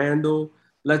trade Randall,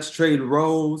 let's trade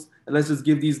Rose, and let's just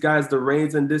give these guys the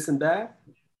reins and this and that.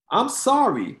 I'm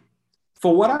sorry.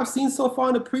 For what I've seen so far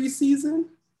in the preseason,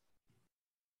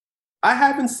 I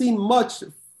haven't seen much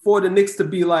for the Knicks to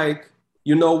be like,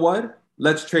 you know what?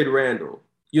 Let's trade Randall.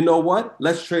 You know what?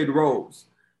 Let's trade Rose.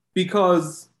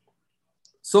 Because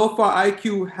so far,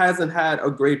 IQ hasn't had a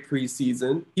great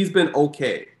preseason. He's been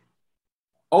okay.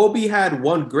 Obi had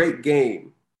one great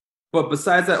game, but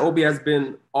besides that, Obi has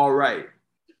been all right.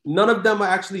 None of them are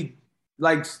actually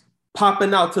like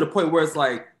popping out to the point where it's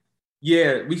like,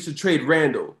 yeah, we should trade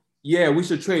Randall. Yeah, we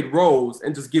should trade Rose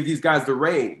and just give these guys the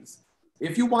reins.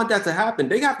 If you want that to happen,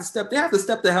 they have to step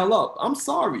the hell up. I'm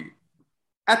sorry.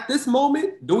 At this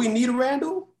moment, do we need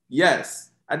Randall?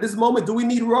 Yes. At this moment, do we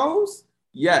need Rose?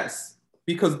 Yes.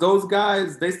 Because those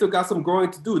guys, they still got some growing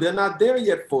to do. They're not there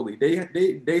yet fully.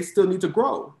 They still need to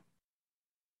grow.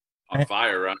 On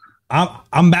fire, Ryan.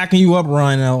 I'm backing you up,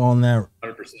 Ryan, on that.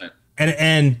 100%.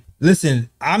 And listen,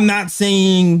 I'm not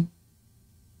saying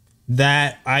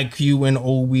that IQ and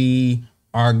OB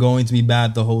are going to be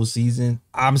bad the whole season.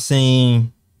 I'm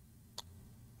saying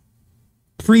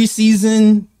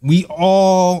preseason, we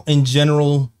all in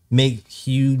general make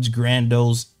huge,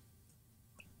 grandiose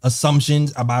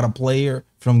assumptions about a player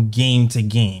from game to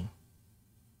game.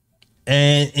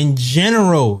 And in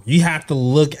general, you have to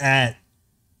look at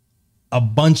a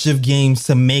bunch of games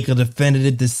to make a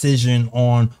definitive decision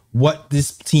on what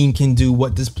this team can do,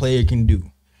 what this player can do,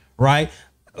 right?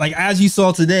 Like, as you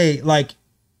saw today, like,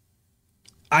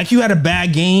 IQ had a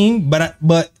bad game,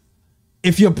 but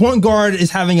if your point guard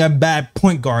is having a bad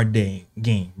point guard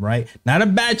game, right? Not a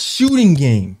bad shooting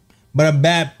game, but a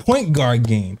bad point guard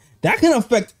game, that can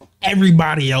affect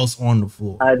everybody else on the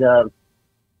floor.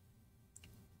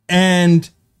 And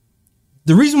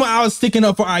the reason why I was sticking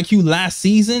up for IQ last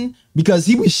season, because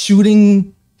he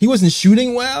wasn't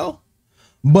shooting well,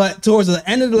 but towards the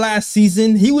end of the last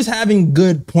season, he was having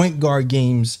good point guard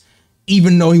games,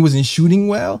 even though he wasn't shooting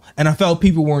well. And I felt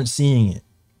people weren't seeing it.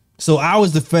 So I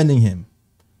was defending him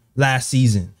last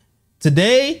season.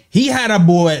 Today, he had a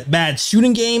bad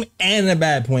shooting game and a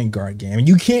bad point guard game. And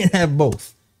you can't have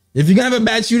both. If you're going to have a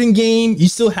bad shooting game, you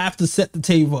still have to set the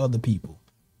table for other people.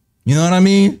 You know what I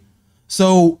mean?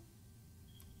 So,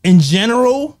 in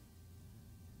general,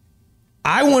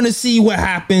 I want to see what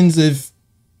happens if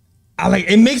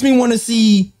it makes me want to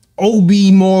see OB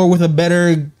more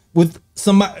with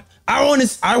somebody. I want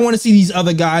to see these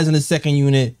other guys in the second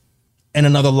unit and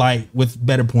another light with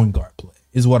better point guard play,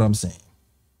 is what I'm saying.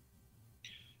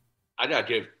 I got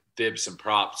to give Thibs some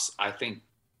props. I think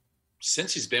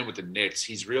since he's been with the Knicks,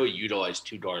 he's really utilized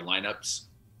two guard lineups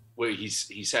where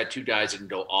he's had two guys that can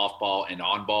go off ball and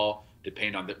on ball,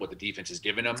 depending on what the defense is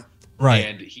giving him. Right.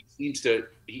 And he seems to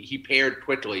he paired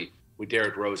quickly with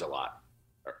Derrick Rose a lot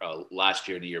last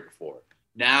year and the year before.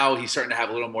 Now he's starting to have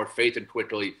a little more faith in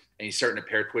Quickly, and he's starting to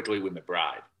pair Quickly with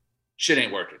McBride. Shit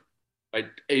ain't working. Right?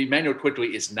 Emmanuel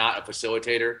Quickly is not a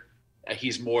facilitator.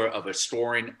 He's more of a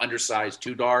scoring, undersized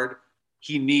two guard.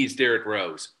 He needs Derrick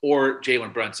Rose or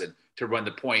Jalen Brunson to run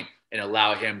the point and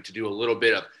allow him to do a little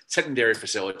bit of secondary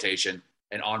facilitation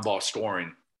and on-ball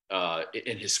scoring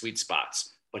in his sweet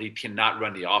spots. But he cannot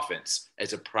run the offense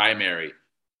as a primary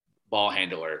ball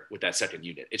handler with that second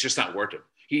unit. It's just not working.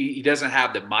 He doesn't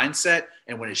have the mindset,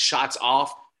 and when his shot's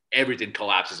off, everything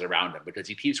collapses around him because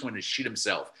he keeps wanting to shoot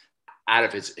himself out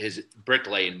of his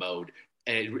bricklaying mode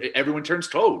And everyone turns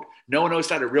cold. No one else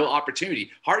had a real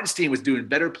opportunity. Hartenstein was doing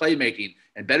better playmaking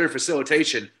and better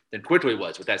facilitation than Quickly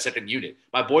was with that second unit.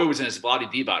 My boy was in his Bloody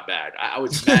D-Bot bag. I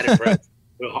was mad impressed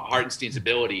with Hartenstein's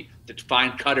ability to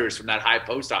find cutters from that high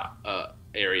post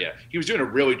area. He was doing a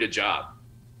really good job.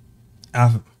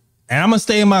 And I'm going to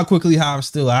stay in my Quickly hive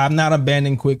still. I'm not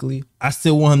abandoning Quickly. I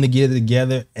still want him to get it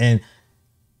together and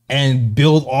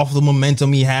build off the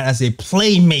momentum he had as a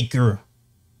playmaker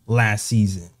last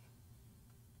season.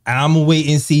 And I'm going to wait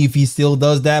and see if he still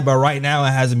does that. But right now,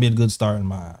 it hasn't been a good start in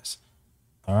my eyes.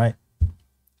 All right.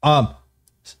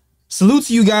 Salute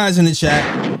to you guys in the chat.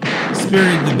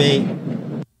 Spirited debate.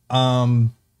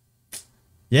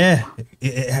 Yeah,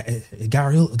 it got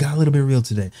real. It got a little bit real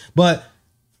today. But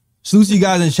salute to you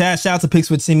guys in the chat. Shout out to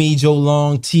Picks with Timmy, Joe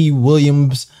Long, T.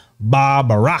 Williams, Bob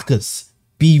Baracus,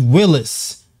 B.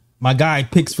 Willis. My guy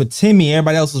Picks for Timmy.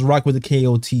 Everybody else is rock with the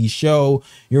KOT show.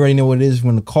 You already know what it is.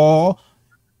 We're going to call.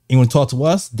 You want to talk to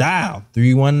us? Dial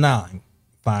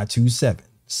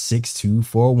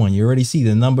 319-527-6241. You already see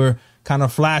the number kind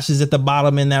of flashes at the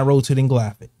bottom in that rotating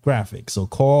graphic. So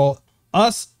call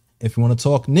us if you want to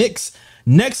talk Knicks.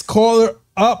 Next caller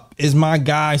up is my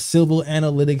guy, Silver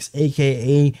Analytics,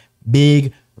 a.k.a.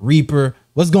 Big Reaper.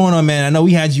 What's going on, man? I know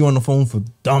we had you on the phone for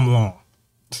dumb long.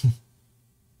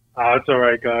 It's all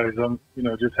right, guys. I'm,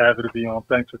 just happy to be on.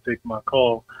 Thanks for taking my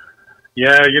call.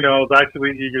 Yeah, I was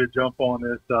actually eager to jump on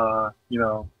this,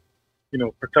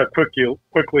 protect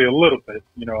quickly a little bit.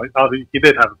 He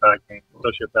did have a bad game,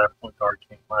 especially at that point guard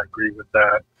game. I agree with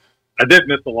that. I did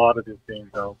miss a lot of this game,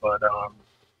 though, but I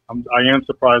am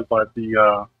surprised by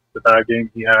the bad game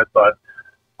he had. But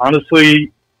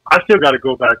honestly, I still got to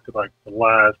go back to,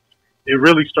 it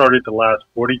really started the last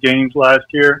 40 games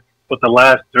last year, but the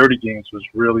last 30 games was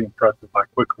really impressive by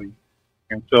Quickly.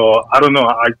 And so, I don't know.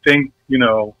 I think,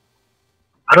 I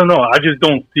don't know. I just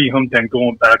don't see him then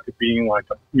going back to being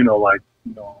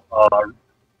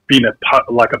being a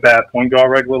bad point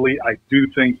guard regularly. I do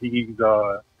think he's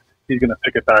going to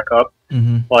pick it back up.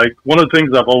 Mm-hmm. Like, one of the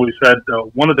things I've always said,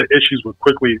 one of the issues with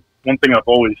Quickly, one thing I've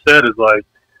always said is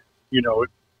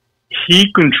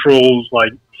he controls,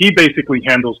 he basically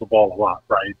handles the ball a lot,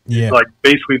 right? Yeah. It's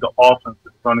basically the offense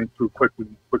is running through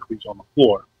Quickly's on the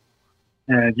floor.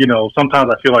 And,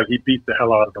 sometimes I feel like he beats the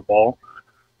hell out of the ball.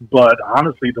 But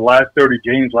honestly, the last 30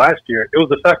 games last year, it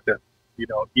was effective.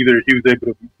 Either he was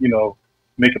able to,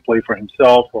 make a play for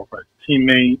himself or for his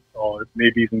teammate, or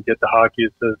maybe even get the hockey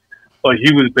assist. But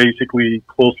he was basically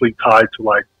closely tied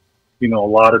to a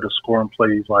lot of the scoring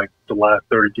plays, the last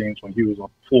 30 games when he was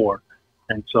on the floor.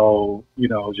 And so,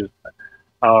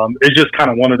 it's just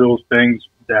kind of one of those things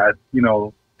that,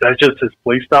 that's just his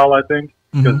play style, I think.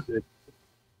 Mm-hmm.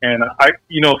 And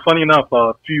funny enough,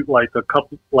 a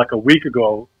week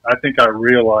ago, I think I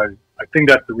realized, I think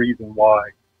that's the reason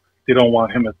why they don't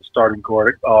want him as the starting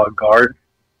point guard,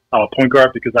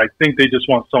 because I think they just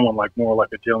want someone more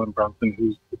like a Jalen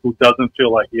Brunson who doesn't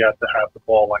feel like he has to have the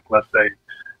ball, let's say,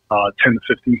 10 to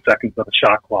 15 seconds of the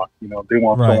shot clock. They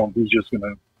want someone who's just going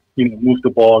to, move the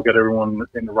ball, get everyone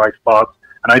in the right spots.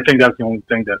 And I think that's the only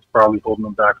thing that's probably holding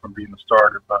him back from being a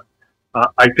starter. But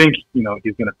I think, he's going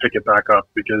to pick it back up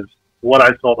because what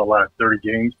I saw the last 30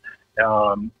 games,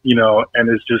 and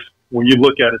it's just, when you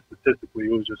look at it statistically,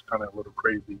 it was just kind of a little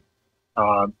crazy.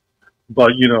 But,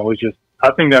 it's just,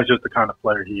 I think that's just the kind of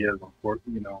player he is,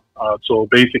 so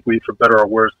basically, for better or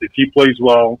worse, if he plays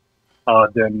well,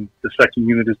 then the second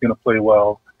unit is going to play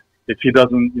well. If he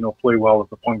doesn't, play well as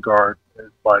a point guard,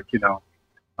 it's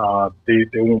they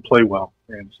won't play well.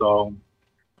 And so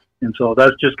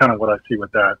that's just kind of what I see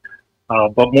with that.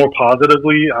 But more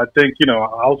positively, I think,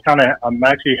 I'm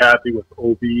actually happy with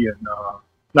OB and,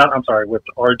 with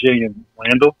RJ and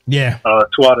Randall. Yeah. 2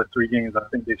 out of 3 games, I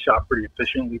think they shot pretty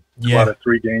efficiently, 2 out of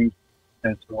 3 games.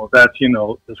 And so that's,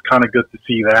 it's kind of good to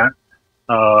see that.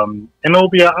 And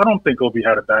OB, I don't think OB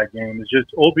had a bad game. It's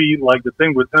just OB, the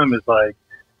thing with him is,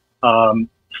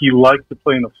 he likes to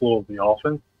play in the flow of the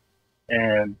offense.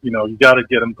 And, you got to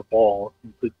get him the ball,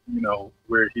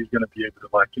 where he's going to be able to,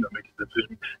 make a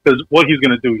decision. Because what he's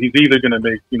going to do, he's either going to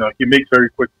make, he makes very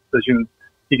quick decisions.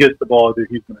 He gets the ball, either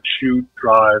he's going to shoot,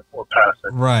 drive, or pass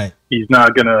it. Right. He's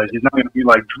not going to be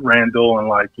like Randall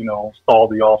and, stall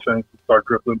the offense and start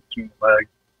dribbling between the legs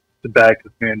to back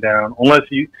his man down. Unless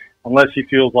he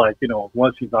feels like,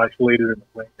 once he's isolated in the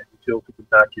lane and he feels he can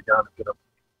back you down and get up,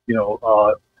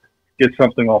 get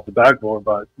something off the backboard,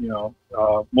 but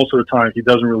most of the time he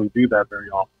doesn't really do that very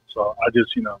often. So I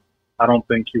just I don't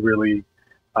think he really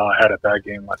had a bad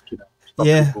game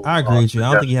Yeah, people, I agree with you.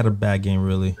 I don't think he had a bad game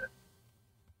really.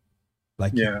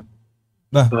 But yeah,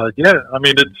 I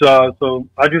mean it's so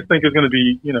I just think it's going to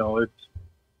be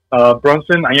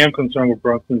Brunson, I am concerned with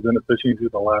Brunson's inefficiency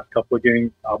the last couple of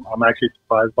games. I'm actually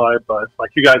surprised by it, but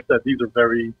like you guys said, these are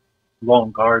very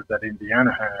long guards that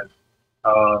Indiana has.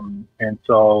 And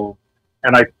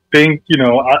I think,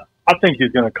 I think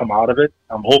he's going to come out of it.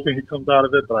 I'm hoping he comes out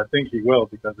of it, but I think he will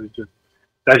because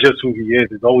that's just who he is.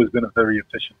 He's always been a very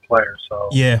efficient player. So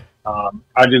Yeah.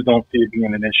 I just don't see it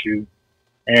being an issue.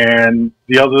 And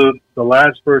the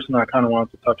last person I kind of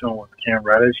wanted to touch on was Cam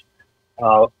Reddish.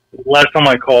 Last time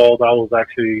I called, I was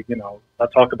actually, I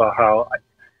talked about how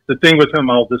the thing with him,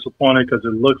 I was disappointed because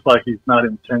it looks like he's not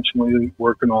intentionally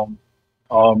working on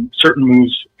certain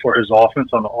moves for his offense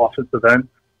on the offensive end.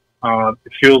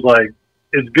 It feels like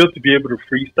it's good to be able to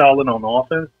freestyle it on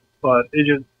offense, but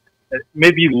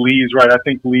maybe Lee's right. I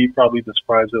think Lee probably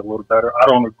describes it a little better. I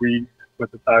don't agree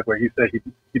with the fact where he said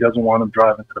he doesn't want him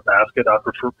driving to the basket. I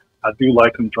do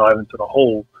like him driving to the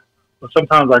hole, but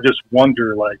sometimes I just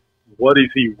wonder, like, what is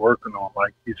he working on?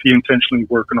 Like, is he intentionally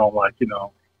working on, like,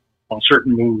 on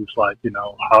certain moves, like,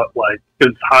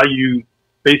 because how you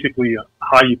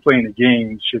play in the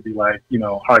game should be like,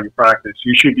 how you practice.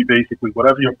 You should be basically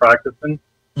whatever you're practicing,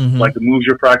 like the moves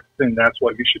you're practicing, that's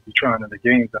what you should be trying in the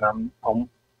games. And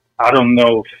I don't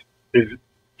know if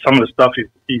some of the stuff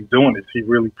he's doing, is he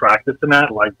really practicing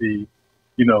that? Like the,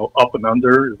 up and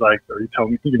under is like, are you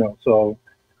telling me, so,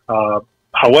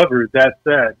 however, that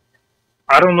said,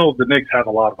 I don't know if the Knicks have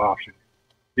a lot of options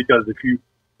because if you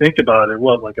think about it,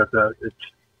 like I said,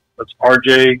 it's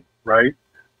RJ, right?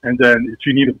 And then if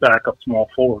you need a backup small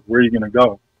forward, where are you going to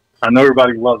go? I know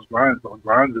everybody loves Grimes, but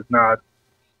Grimes is not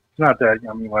that.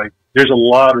 I mean, like, there's a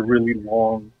lot of really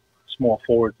long small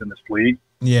forwards in this league.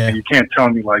 Yeah. And you can't tell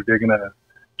me, like, they're going to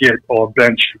get or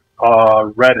bench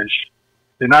Reddish.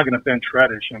 They're not going to bench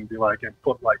Reddish and be like, and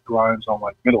put, like, Grimes on,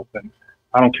 like, Middleton.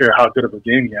 I don't care how good of a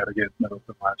game he had against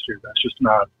Middleton last year. That's just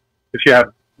not. If you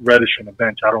have Reddish on the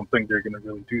bench, I don't think they're going to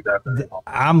really do that very well.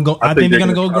 I think they're going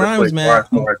to go Grimes, man.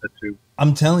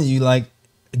 I'm telling you, like,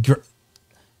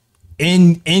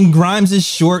 in Grimes'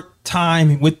 short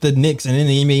time with the Knicks and in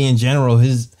the NBA in general,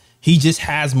 he just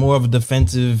has more of a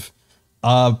defensive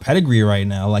pedigree right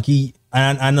now. Like,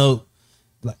 I know,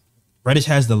 like, Reddish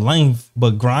has the length,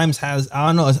 but Grimes has, I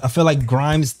don't know, I feel like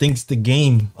Grimes thinks the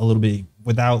game a little bit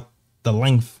without the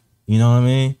length. You know what I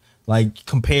mean? Like,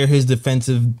 compare his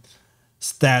defensive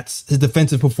stats, his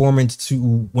defensive performance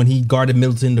to when he guarded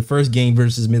Middleton the first game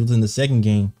versus Middleton the second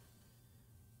game.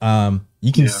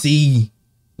 You can see,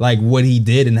 like, what he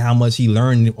did and how much he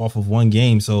learned off of one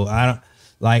game. So I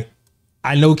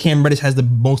know Cam Reddish has the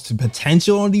most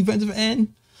potential on the defensive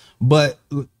end, but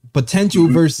potential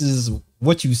versus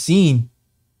what you've seen,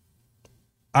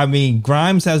 I mean,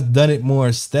 Grimes has done it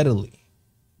more steadily,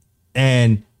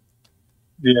 and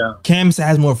Cam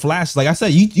has more flashes. Like I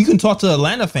said, you can talk to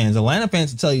Atlanta fans. Atlanta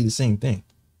fans will tell you the same thing.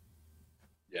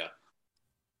 Yeah.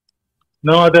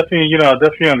 No, I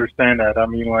definitely understand that. I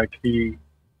mean, like,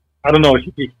 I don't know.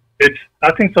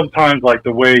 I think sometimes, like,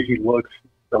 the way he looks,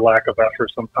 the lack of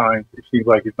effort, sometimes it seems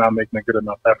like he's not making a good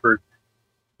enough effort.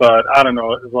 But I don't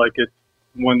know. It's like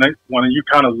when you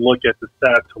kind of look at the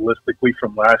stats holistically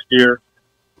from last year,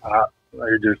 I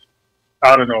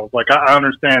don't know. Like, I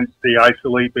understand they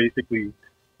isolate basically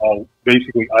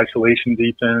isolation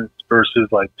defense versus,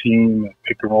 like, team and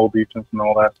pick and roll defense and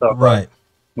all that stuff. Right.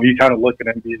 When you kind of look at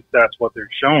NBA stats, what they're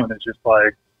showing, it's just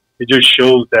like, it just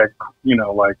shows that,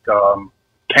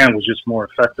 Cam was just more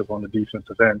effective on the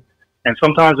defensive end. And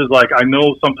sometimes it's like, I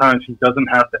know sometimes he doesn't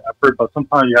have the effort, but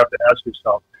sometimes you have to ask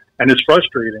yourself, and it's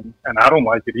frustrating, and I don't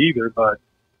like it either, but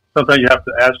sometimes you have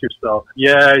to ask yourself,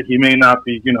 he may not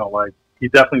be, like, he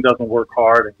definitely doesn't work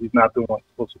hard and he's not doing what he's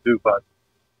supposed to do, but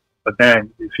then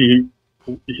if he's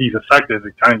effective,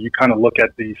 you kind of look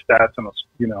at the stats and,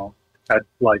 at,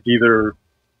 like, either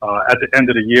at the end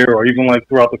of the year or even, like,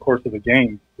 throughout the course of the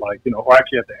game, like, or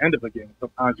actually at the end of the game,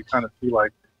 sometimes you kind of see,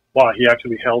 like, wow, he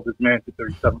actually held his man to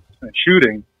 37%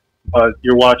 shooting, but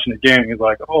you're watching the game and he's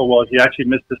like, oh, well, he actually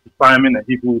missed this assignment and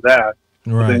he blew that.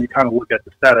 Right. But then you kind of look at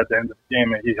the stat at the end of the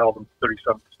game and he held him to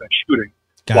 37% shooting,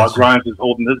 Gotcha. while Grimes is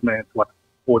holding his man to, like,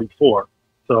 44.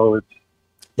 So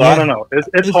I don't know.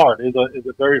 It's hard. It's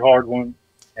a very hard one.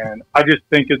 And I just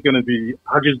think it's going to be,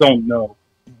 I just don't know.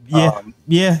 I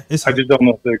just don't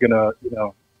know if they're going to,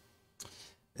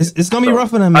 It's going to be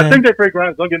rough for them, man. I think they play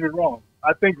Grimes. Don't get me wrong.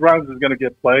 I think Grimes is going to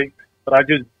get played, but I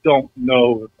just don't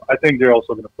know. I think they're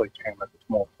also going to play Cam at the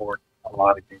small forward a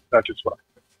lot of games. That's just what I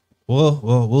think.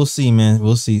 Well, we'll see, man.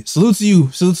 We'll see. Salute to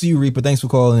you, Reaper. Thanks for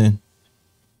calling in.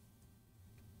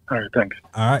 All right, thanks.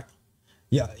 All right.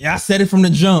 Yeah, I said it from the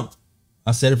jump.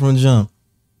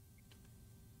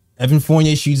 Evan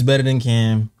Fournier shoots better than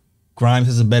Cam. Grimes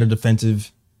has a better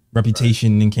defensive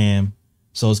reputation than Cam.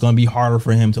 So it's going to be harder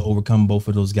for him to overcome both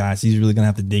of those guys. He's really going to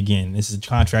have to dig in. This is a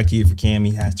contract year for Cam.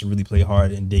 He has to really play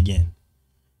hard and dig in.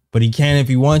 But he can if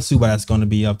he wants to, but that's going to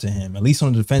be up to him. At least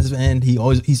on the defensive end,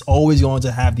 he's always going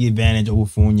to have the advantage over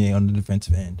Fournier on the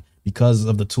defensive end because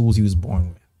of the tools he was born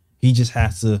with. He just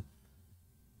has to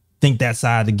think that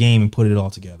side of the game and put it all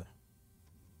together.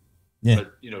 Yeah.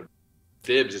 But,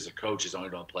 Thibs as a coach is only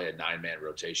going to play a 9-man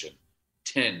rotation.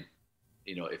 10,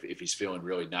 if he's feeling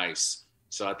really nice.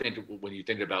 So I think when you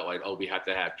think about we have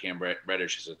to have Cam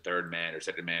Reddish as a third man or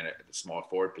second man at the small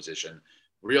forward position,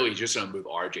 really he's just going to move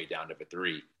RJ down to the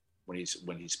 3 when he's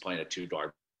playing a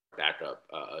 2-guard backup,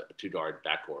 a 2-guard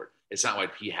backcourt. It's not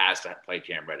like he has to play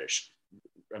Cam Reddish.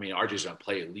 I mean, RJ's going to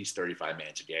play at least 35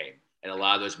 minutes a game, and a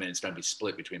lot of those minutes going to be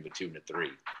split between the 2 and the 3.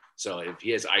 So if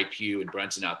he has IQ and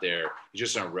Brunson out there, he's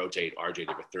just going to rotate RJ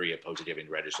to the 3 opposed to giving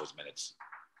Reddish those minutes.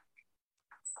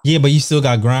 Yeah, but you still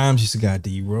got Grimes, you still got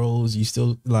D Rose, you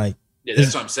still Yeah,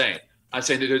 that's what I'm saying. I'm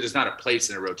saying that there's not a place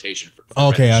in a rotation for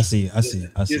okay, Reddish. I see. He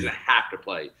doesn't have to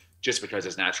play just because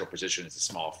his natural position is a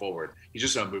small forward. He's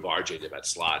just going to move RJ to that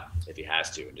slot if he has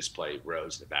to and just play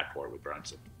Rose in the backcourt with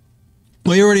Brunson.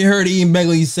 Well, you already heard Ian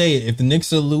Begley say it. If the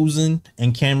Knicks are losing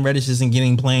and Cam Reddish isn't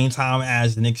getting playing time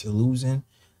as the Knicks are losing,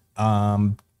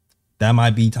 that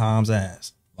might be Tom's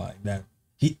ass. Like that.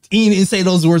 He didn't say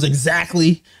those words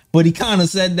exactly, but he kind of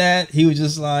said that. He was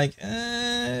just like,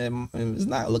 it's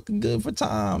not looking good for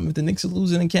Tom if the Knicks are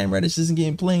losing and Cam Reddish isn't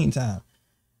getting playing time.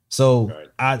 So Right.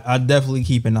 I definitely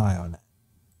keep an eye on that.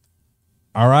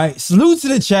 All right. Salute to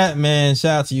the chat, man.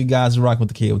 Shout out to you guys who rock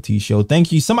with the KOT show.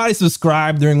 Thank you. Somebody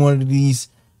subscribed during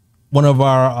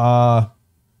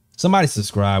somebody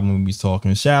subscribed when we was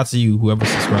talking. Shout out to you, whoever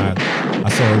subscribed. I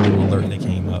saw a little alert that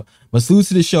came up. But salute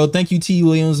to the show. Thank you, T.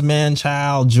 Williams, Man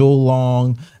Child, Joel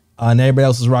Long, and everybody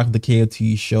else is rocking the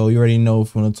KOT show. You already know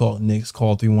if you want to talk Knicks,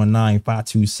 call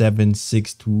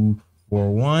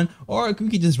 319-527-6241. Or we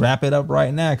could just wrap it up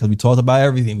right now because we talked about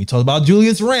everything. We talked about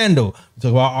Julius Randle. We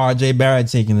talked about RJ Barrett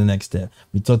taking the next step.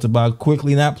 We talked about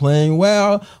Quickly not playing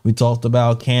well. We talked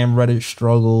about Cam Reddish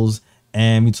struggles.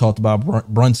 And we talked about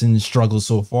Brunson's struggles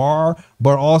so far,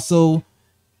 but also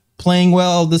playing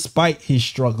well despite his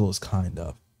struggles, kind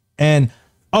of. And,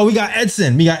 we got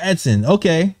Edson.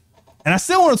 Okay. And I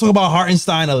still want to talk about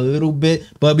Hartenstein a little bit,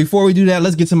 but before we do that,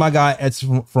 let's get to my guy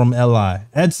Edson from LI.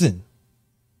 Edson.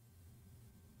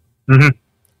 Mm-hmm.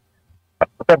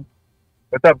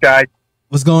 What's up, guys?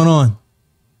 What's going on?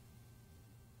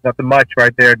 Nothing much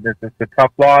right there. This is a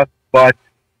tough loss, but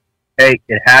hey,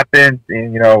 it happens.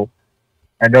 And,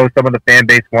 I know some of the fan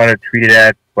base want to treat it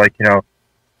as like,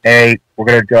 hey, we're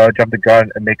going to jump the gun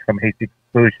and make some hasty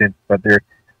conclusions. But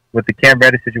with the Cam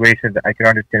Reddish situation, I can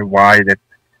understand why that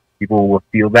people will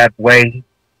feel that way.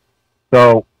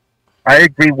 So I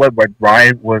agree with what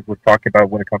Ryan was talking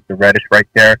about when it comes to Reddish right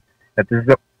there. That this is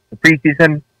the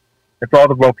preseason. That's all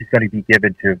the rope he's going to be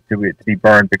given to be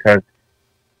burned, because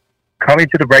coming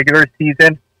to the regular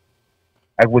season,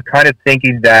 I was kind of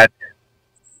thinking that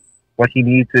what he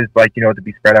needs is to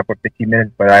be spread out for 15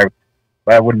 minutes, but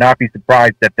I would not be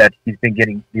surprised that he's been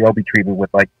getting the Obi treatment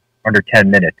with under 10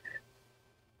 minutes.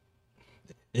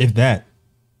 If that.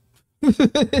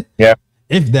 Yeah.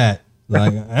 If that.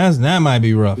 That might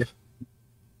be rough.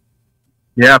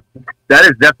 Yeah, that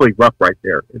is definitely rough right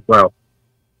there as well.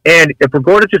 And if we're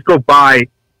going to just go by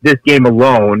this game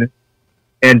alone,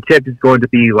 and Tibbs is going to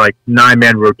be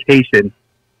 9-man rotation,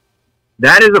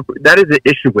 that is an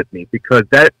issue with me, because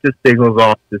that just signals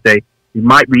off to say we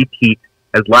might repeat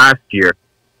as last year,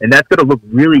 and that's going to look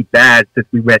really bad since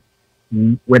we went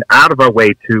out of our way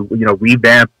to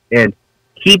revamp and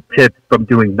keep Tibbs from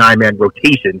doing 9-man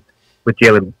rotations with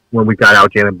Jalen when we got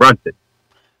out Jalen Brunson.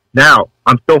 Now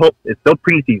I'm still it's still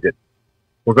preseason.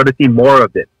 We're going to see more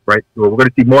of this, right? We're going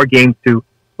to see more games for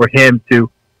him to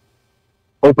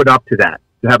open up to that,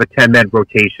 to have a 10-man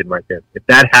rotation right there. If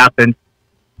that happens,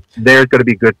 there's going to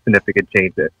be good significant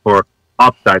change for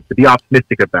upside to be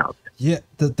optimistic about. Yeah,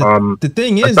 the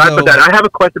thing is, aside from that, I have a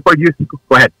question for you.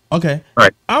 Go ahead. Okay, all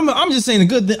right. I'm just saying the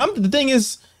good thing. The thing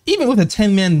is, even with a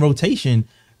 10-man rotation,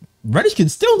 Reddish can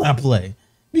still not play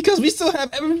because we still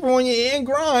have Evan Fournier and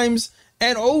Grimes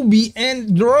and Obi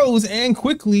and Rose and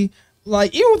Quickly.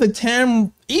 Even with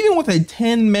a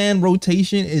 10-man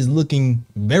rotation is looking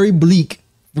very bleak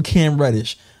for Cam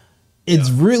Reddish. It's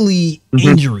really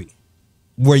injury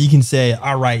where you can say,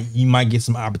 all right, you might get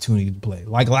some opportunity to play.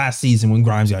 Like last season when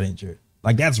Grimes got injured.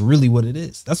 That's really what it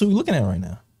is. That's what we're looking at right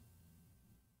now.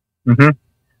 Mm-hmm.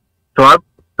 So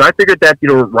I figured that,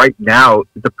 right now,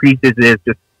 the preseason is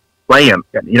just play him.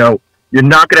 You're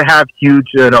not going to have huge,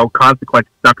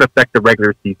 consequences. It's not going to affect the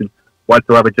regular season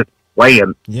whatsoever. Just play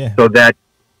him. Yeah. So that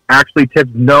actually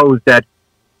Tibbs knows that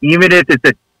even if it's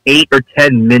at 8 or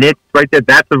 10 minutes right there,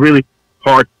 that's a really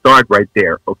hard start right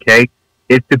there, okay?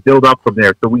 It's to build up from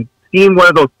there. So we've seen one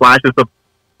of those flashes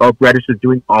of Reddish is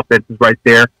doing offenses right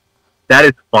there. That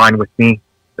is fine with me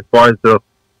as far as the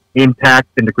impact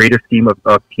in the greater scheme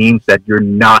of teams, that you're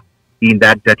not being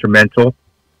that detrimental.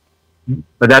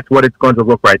 But that's what it's going to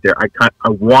look right there. I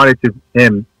wanted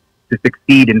him to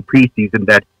succeed in preseason,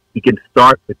 that he can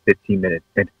start with 15 minutes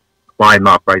and climb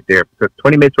up right there. Because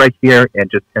 20 minutes right here and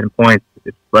just 10 points,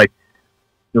 it's like,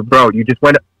 bro, you just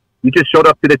showed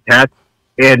up to the test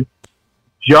and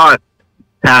just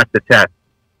passed the test.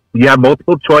 You have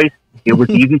multiple choice. It was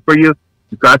easy for you.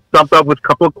 You got stumped up with a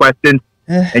couple of questions,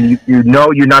 and you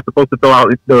know you're not supposed to throw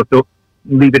out,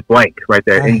 leave it blank right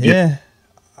there. And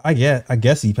I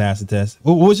guess he passed the test.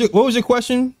 What was your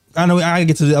question? I know I gotta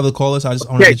get to the other callers. I just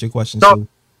want to get your question. So,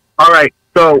 all right.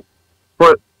 So,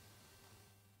 for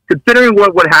considering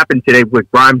what happened today with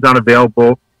Grimes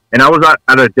unavailable, and I was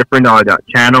at a different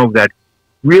channel that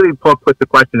really put the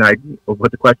question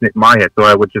in my head. So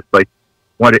I would just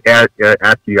want to ask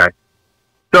you guys.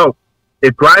 So,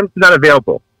 if Grimes is not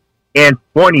available and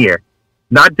Fournier,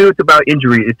 not due to about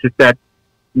injury, it's just that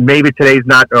maybe today's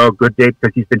not a good day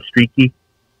because he's been streaky.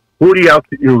 Who do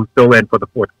you fill in for the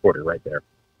fourth quarter right there?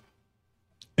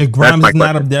 If Grimes is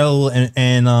not available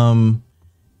and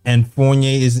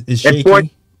Fournier is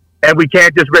shaky, and we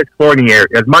can't just risk Fournier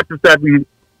as much as that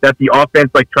the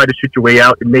offense try to shoot your way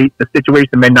out. The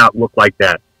situation may not look like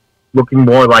that, looking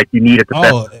more like you need a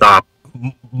defensive stop.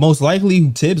 Most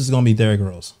likely, Tibbs is going to be Derrick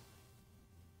Rose.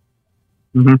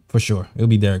 Mm-hmm. For sure, it'll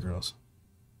be Derrick Rose.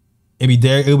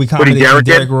 It'll be combination of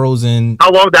Derrick Rose and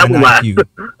how long that will last.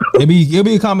 It'll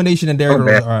be a combination of Derrick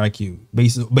Rose and IQ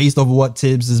based off of what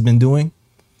Tibbs has been doing.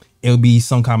 It'll be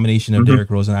some combination of Derrick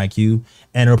Rose and IQ,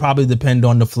 and it'll probably depend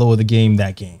on the flow of the game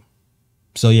that game.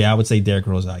 So yeah, I would say Derrick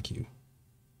Rose IQ.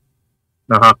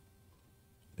 Yeah.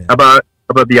 How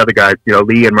about the other guys?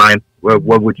 Lee and Ryan.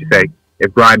 What would you say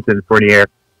if Grimes and Fournier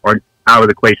are out of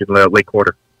the equation in the late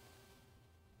quarter?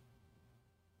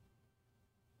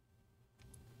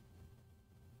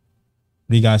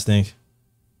 What do you guys think?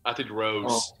 I think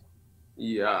Rose.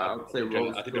 Yeah, I would say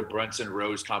Rose. I think the Brunson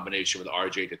Rose combination with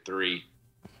RJ to 3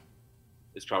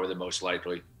 is probably the most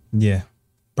likely. Yeah,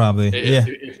 probably.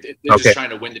 If they're just trying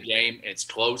to win the game and it's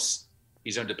close,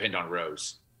 he's going to depend on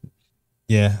Rose.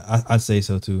 Yeah, I'd say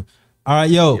so too. All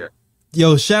right, yo,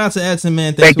 shout out to Edson,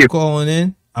 man. Thanks for calling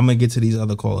in. I'm gonna get to these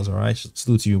other callers. All right,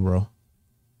 salute to you, bro.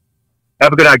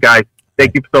 Have a good night, guys.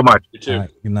 Thank you so much. You too. All right,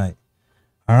 good night.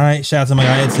 All right, shout out to my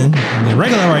guy Edson. He's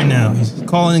regular right now. He's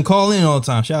calling in all the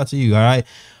time. Shout out to you. All right,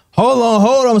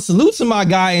 hold on. Salute to my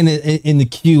guy in the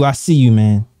queue. I see you,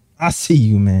 man.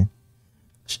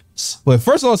 But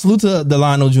first of all, salute to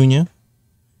Delano Jr.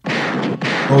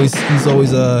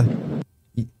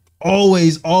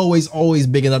 He's always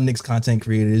bigging up Knicks content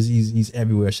creators. He's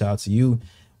everywhere. Shout out to you.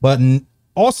 But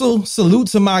also salute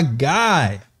to my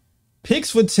guy.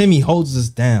 Picks for Timmy holds us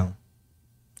down.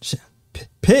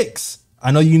 Picks. I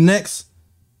know you next.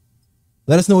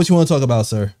 Let us know what you want to talk about,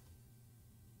 sir.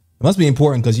 It must be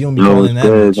important because you don't be calling that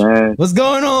much. Man. What's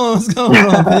going on,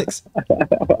 Picks?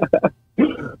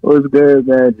 What's good,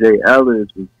 man? J Ellis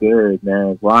was good,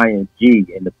 man. Ryan G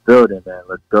in the building, man.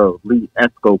 Let's go. Lee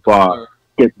Escobedo.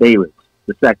 Skip Bayless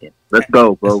the second. Let's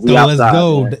go, bro. Let's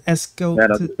go. Man. The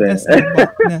Escobedo.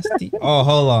 Oh,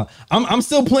 hold on. I'm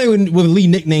still playing with Lee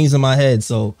nicknames in my head,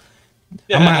 so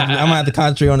I'm gonna have to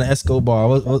concentrate on the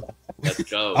Escobedo. Let's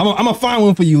go. I'm gonna find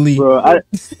one for you, Lee. Bro,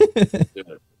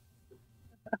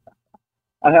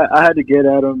 I had to get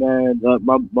at him, man.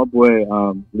 My boy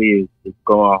Lee is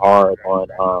going hard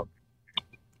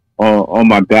on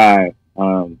my guy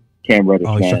Cam Reddish,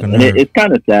 man. And it's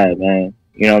kind of sad, man.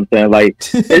 You know what I'm saying?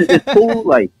 It's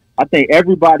cool. I think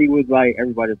everybody's like,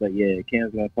 yeah,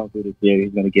 Cam's gonna come through this year.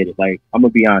 He's gonna get it. I'm gonna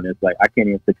be honest. I can't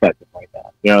even protect him right now.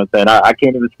 You know what I'm saying? I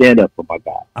can't even stand up for my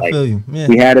guy. I feel you. Yeah.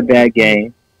 We had a bad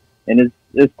game, and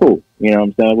it's cool. You know what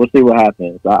I'm saying? We'll see what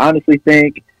happens. I honestly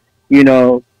think,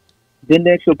 the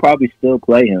Knicks will probably still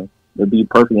play him. To be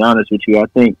perfectly honest with you, I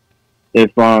think if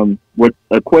we're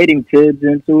equating Tibbs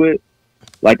into it,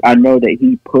 I know that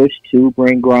he pushed to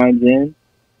bring Grimes in.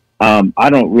 I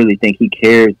don't really think he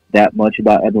cares that much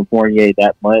about Evan Fournier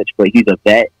that much, but he's a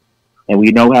vet, and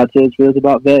we know how Tibbs feels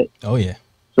about vets. Oh, yeah.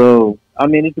 So, it's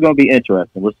going to be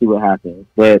interesting. We'll see what happens.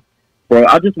 But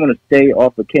I just want to stay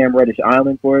off of Cam Reddish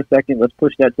Island for a second. Let's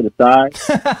push that to the side.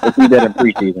 Let's do that in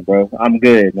preseason, bro. I'm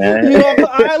good, man. You're off the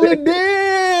island,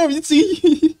 damn! You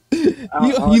see?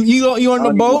 You on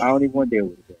the boat? I don't even want to deal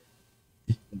with it.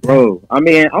 bro. I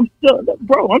mean, I'm still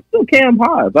Cam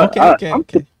high, but I'm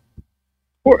still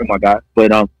supporting my guy.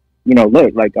 But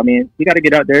look, like, I mean, he got to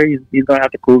get out there. He's gonna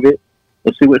have to prove it.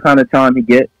 We'll see what kind of time he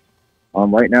gets.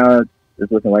 Right now,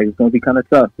 it's looking like it's gonna be kind of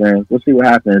tough, man. We'll see what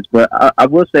happens. But I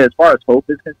will say, as far as hope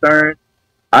is concerned,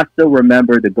 I still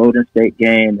remember the Golden State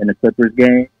game and the Clippers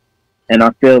game, and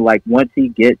I feel like once he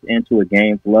gets into a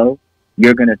game flow,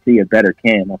 you're gonna see a better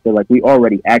Cam. I feel like we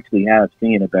already actually have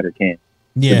seen a better Cam.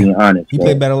 Yeah, to be honest, he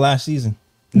played better last season.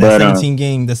 That 17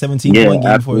 game, the 17 point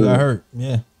game before he got hurt.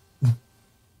 Yeah.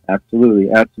 Absolutely.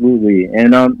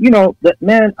 And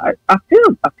man, I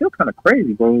feel kind of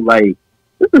crazy, bro. Like,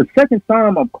 this is the second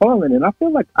time I'm calling, and I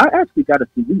feel like I actually got to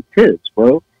salute Tibbs,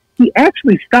 bro. He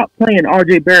actually stopped playing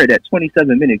R.J. Barrett at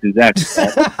 27 minutes exactly.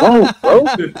 Oh, bro,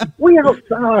 we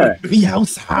outside.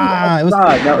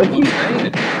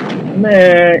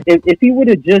 Now, if he would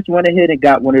have just went ahead and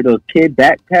got one of those kid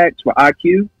backpacks for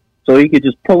IQ, so he could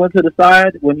just pull into the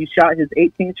side when he shot his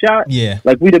 18th shot,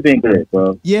 like, we'd have been good,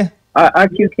 bro. Yeah.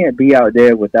 IQ can't be out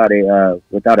there without a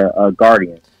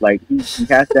guardian. Like, he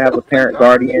has to have a parent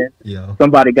guardian. Yeah.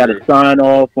 Somebody got to sign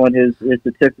off on his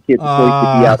certificate before he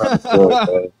can be out on the court.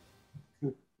 Bro.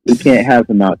 We can't have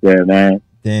him out there, man.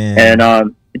 Damn.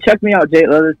 And check me out, J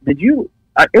Ellis. Did you?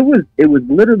 It was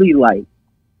literally like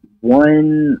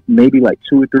maybe like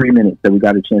 2 or 3 minutes that we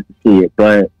got a chance to see it,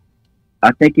 but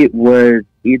I think it was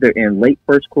either in late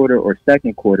first quarter or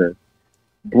second quarter.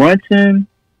 Brunson,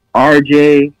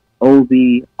 RJ,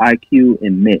 Obi, IQ,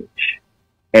 and Mitch.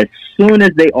 As soon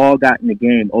as they all got in the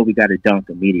game, Obi got a dunk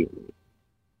immediately.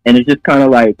 And it's just kind of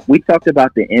like, we talked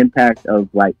about the impact of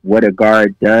like what a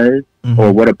guard does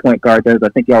or what a point guard does. I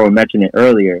think y'all were mentioning it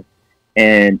earlier,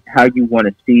 and how you want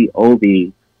to see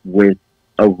Obi with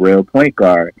a real point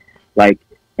guard. Like,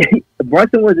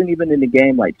 Brunson wasn't even in the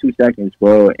game like 2 seconds,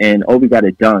 bro, and Obi got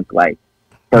a dunk like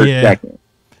first second.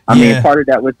 I mean, part of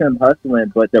that was him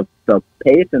hustling, but the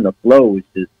pace and the flow was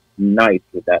just nice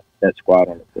with that squad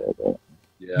on the field, bro.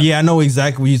 Yeah, I know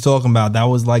exactly what you're talking about. That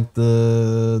was like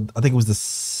I think it was the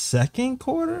second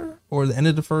quarter or the end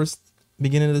of the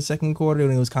beginning of the second quarter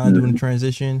when it was kind of doing the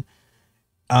transition.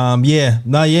 I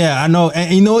know.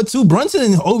 And you know what too? Brunson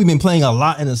and Obi been playing a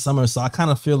lot in the summer, so I kind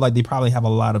of feel like they probably have a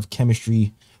lot of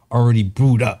chemistry already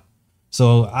brewed up.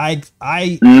 So I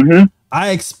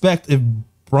expect if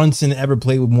Brunson ever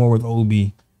played more with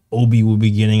Obi will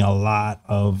be getting a lot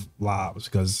of lobs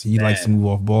because he likes to move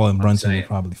off ball, and Brunson will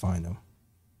probably find him.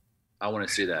 I want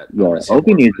to see that. Yeah,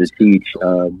 Obi needs to teach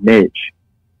Mitch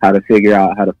how to figure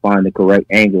out how to find the correct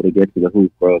angle to get to the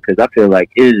hoop, bro. Because I feel like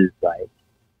it is like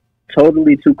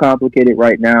totally too complicated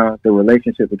right now. The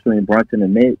relationship between Brunson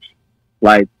and Mitch,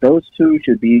 like, those two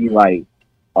should be like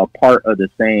a part of the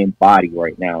same body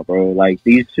right now, bro. Like,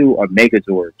 these two are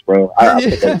Megazords, bro. I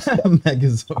put that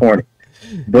Megazord corny.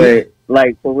 But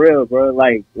like, for real, bro,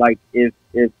 like if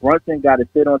Brunson got to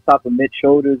sit on top of Mitch's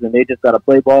shoulders and they just got to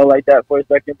play ball like that for a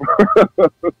second, bro,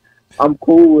 I'm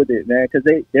cool with it, man, because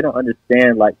they don't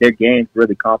understand, like, their games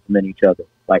really complement each other,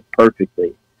 like,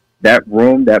 perfectly. That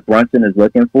room that Brunson is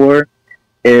looking for,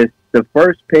 if the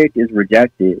first pick is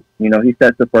rejected, he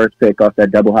sets the first pick off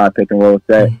that double high pick and roll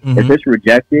set. If it's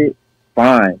rejected,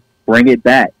 fine. Bring it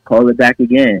back. Call it back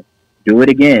again. Do it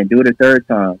again. Do it a third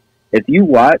time. If you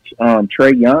watch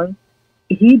Trae Young,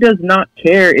 he does not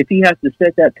care if he has to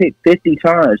set that pick 50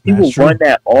 times. He will run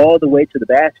that all the way to the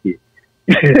basket.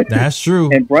 That's true.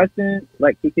 And Brunson,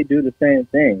 like, he could do the same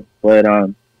thing. But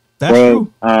that's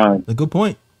true. A good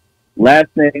point. Last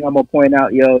thing I'm gonna point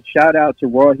out, shout out to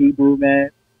Raw Hebrew, man.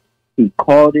 He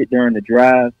called it during the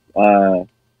draft. And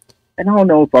I don't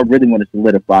know if I really want to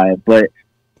solidify it, but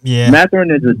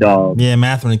Matherin is a dog. Yeah,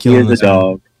 Matherin killed us. He is a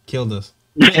dog. Killed us.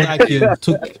 Took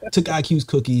IQ's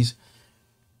cookies.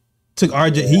 Took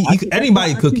RJ. He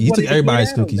anybody cookies. He took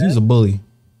everybody's cookies. He was a bully.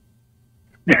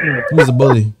 He was a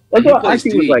bully. That's why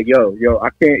IQ was like, yo, I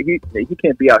can't. He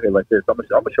can't be out here like this. I'm gonna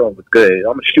show him what's good.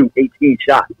 I'm gonna shoot 18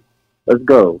 shots. Let's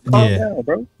go. Calm down,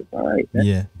 bro. It's all right, man.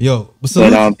 Yeah. Yo.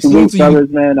 Salute to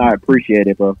fellas, man. I appreciate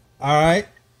it, bro. All right.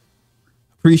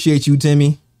 Appreciate you,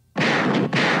 Timmy.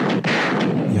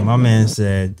 Yo, my man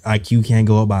said IQ can't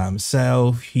go up by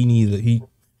himself. He needs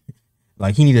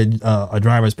a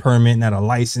driver's permit, not a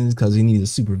license, because he needs a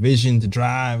supervision to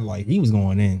drive. Like, he was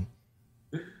going in.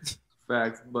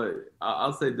 Facts, but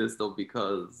I'll say this though,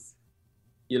 because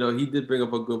he did bring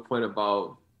up a good point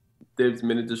about Thibs'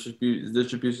 minute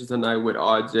distribution tonight with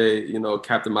RJ.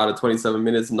 Capped him out of 27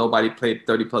 minutes. Nobody played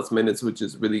 30 plus minutes, which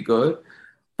is really good.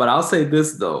 But I'll say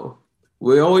this though,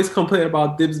 we always complain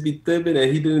about Thibs be thibbing,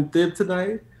 and he didn't thib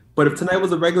tonight. But if tonight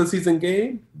was a regular season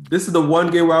game, this is the one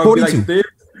game where I would 42. Be like,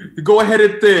 Thibs, Go ahead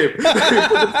and Thib. Put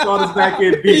the starters back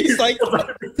in. B. He's like,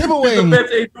 Thib away. The bench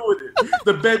ain't doing it.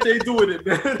 The bench ain't doing it,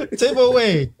 man. Thib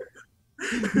away.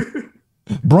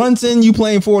 Brunson, you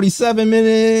playing 47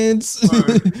 minutes.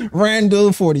 Right.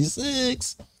 Randall,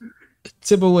 46.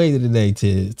 Tip away today,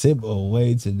 Tiz. Tip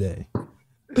away today.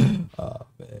 Oh,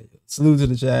 man. Salute to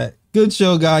the chat. Good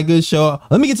show, guy. Good show.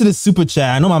 Let me get to the super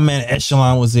chat. I know my man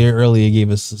Echelon was here earlier,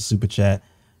 gave us a super chat.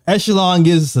 Echelon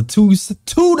gives us a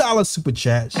 $2 super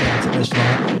chat. Shout out to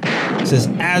Echelon. It says,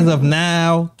 as of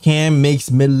now, Cam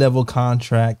makes mid-level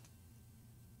contract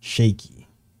shaky.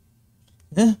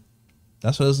 Yeah,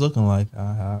 that's what it's looking like.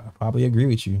 I probably agree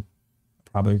with you.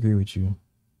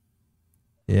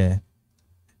 Yeah.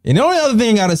 And the only other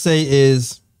thing I gotta say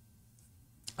is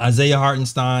Isaiah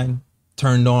Hartenstein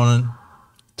turned on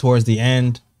towards the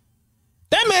end.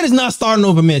 That man is not starting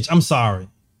over Mitch. I'm sorry.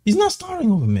 He's not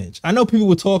starting over Mitch. I know people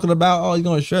were talking about, oh, he's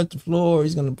going to shut the floor.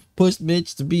 He's going to push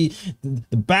Mitch to be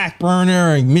the back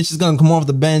burner, and Mitch is going to come off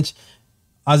the bench.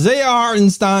 Isaiah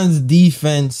Hartenstein's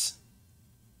defense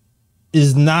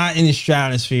is not in the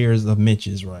stratospheres of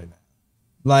Mitch's right now.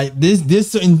 Like,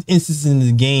 this certain instance in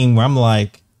the game where I'm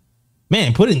like,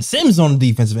 man, put in Sims on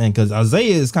the defensive end, because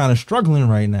Isaiah is kind of struggling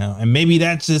right now. And maybe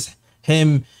that's just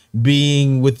him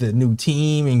being with the new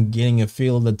team and getting a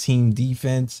feel of the team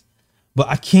defense. But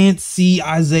I can't see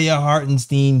Isaiah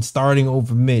Hartenstein starting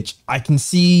over Mitch. I can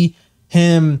see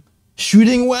him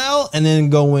shooting well and then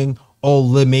going,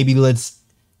 oh, maybe let's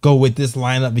go with this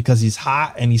lineup because he's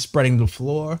hot and he's spreading the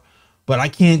floor. But I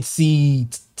can't see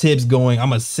Tibbs going, I'm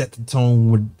going to set the tone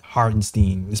with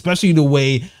Hartenstein, especially the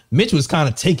way Mitch was kind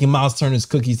of taking Miles Turner's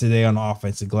cookies today on the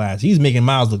offensive glass. He's making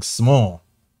Miles look small.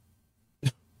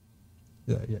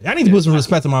 Yeah. I need to put some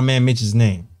respect on my man Mitch's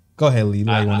name. Go ahead, Lee. You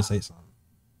want to say something?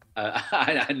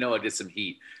 I know I did some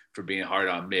heat for being hard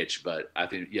on Mitch, but I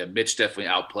think, yeah, Mitch definitely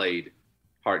outplayed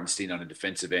Hartenstein on the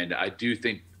defensive end. I do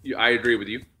think, I agree with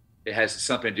you. It has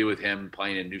something to do with him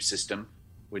playing a new system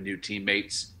with new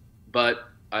teammates. But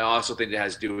I also think it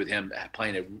has to do with him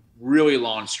playing at really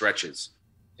long stretches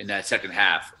in that second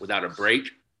half without a break.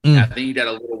 I think he got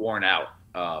a little worn out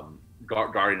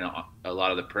guarding a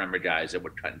lot of the perimeter guys that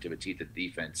were cut into the teeth of the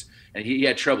defense. And he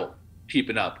had trouble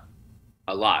keeping up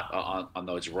a lot on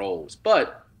those roles.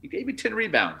 But he gave me 10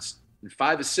 rebounds and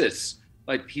 5 assists.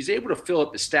 Like, he's able to fill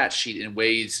up the stat sheet in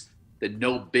ways that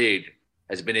no big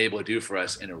has been able to do for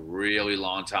us in a really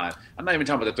long time. I'm not even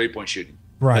talking about the three-point shooting.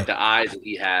 Right. But the eyes that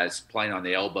he has playing on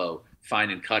the elbow,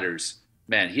 finding cutters.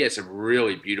 Man, he has some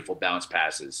really beautiful bounce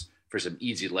passes for some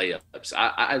easy layups.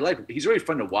 I like, he's really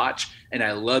fun to watch, and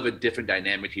I love a different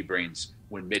dynamic he brings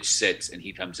when Mitch sits and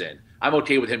he comes in. I'm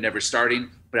okay with him never starting,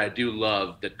 but I do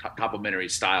love the complementary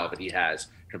style that he has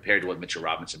compared to what Mitchell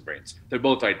Robinson brings. They're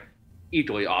both like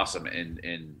equally awesome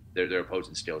in their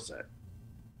opposing skill set.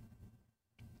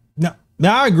 No,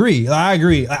 I agree.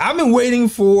 I've been waiting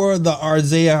for the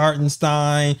Isaiah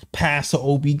Hartenstein pass to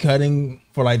OB cutting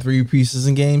for like 3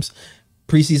 preseason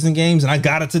games, and I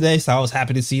got it today, so I was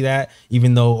happy to see that.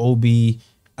 Even though OB,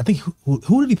 I think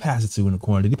who did he pass it to in the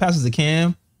corner? Did he pass it to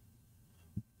Cam?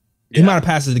 He might have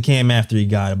passed it to Cam after he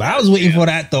got it, but I was waiting for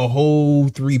that the whole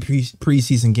 3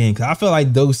 preseason game, because I feel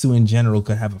like those two in general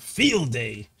could have a field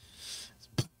day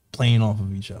playing off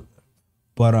of each other.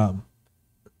 But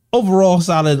overall,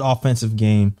 solid offensive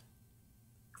game.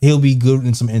 He'll be good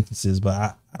in some instances, but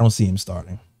I don't see him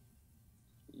starting.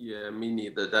 Yeah, me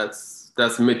neither.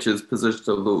 That's Mitch's position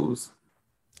to lose.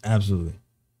 Absolutely.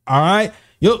 All right.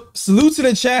 Yo, salute to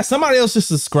the chat. Somebody else just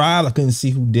subscribed. I couldn't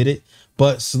see who did it,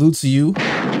 but salute to you.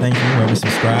 Thank you, whoever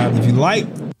subscribed. If you like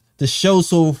the show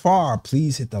so far,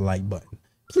 please hit the like button.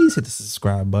 Please hit the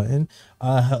subscribe button.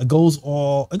 It goes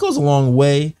a long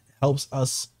way. Helps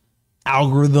us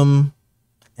algorithm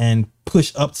and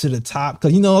push up to the top,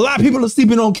 because, you know, a lot of people are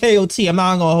sleeping on KOT. I'm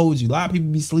not gonna hold you. A lot of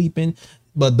people be sleeping,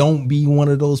 but don't be one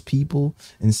of those people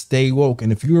and stay woke.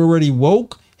 And if you're already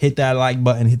woke, hit that like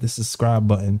button, hit the subscribe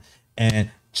button,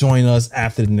 and join us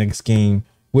after the next game,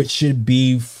 which should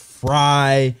be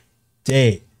Friday.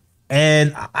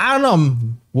 And I don't know,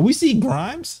 will we see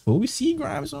Grimes? Will we see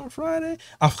Grimes on Friday?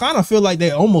 I kind of feel like they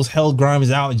almost held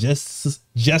Grimes out just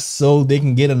so they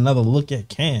can get another look at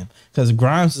Cam, because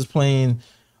Grimes is playing.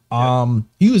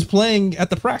 He was playing at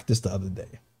the practice the other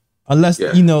day. Unless,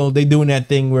 you know, they doing that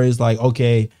thing where it's like,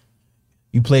 okay,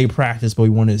 you play practice, but we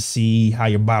want to see how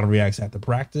your body reacts after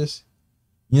practice.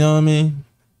 You know what I mean?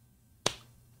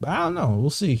 But I don't know. We'll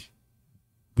see.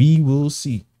 We will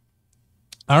see.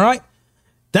 All right.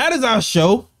 That is our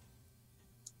show.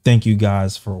 Thank you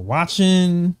guys for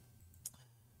watching.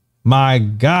 My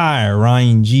guy,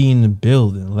 Ryan G, in the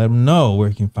building. Let him know where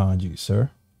he can find you, sir.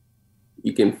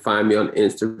 You can find me on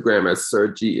Instagram at Sir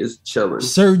G is chillin'.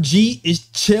 Sir G is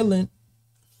chillin'.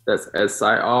 That's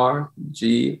SIR.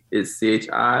 G is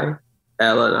CHIL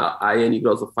and IN. You can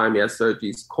also find me at Sir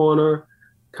G's Corner.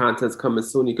 Content's coming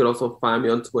soon. You can also find me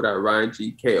on Twitter at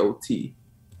RyanGKOT.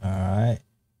 All right.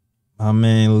 My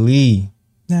man Lee.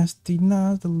 Nasty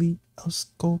Lee.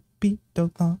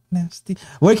 Escobedo nasty.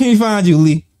 Where can we find you,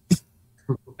 Lee?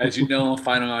 As you know, I'm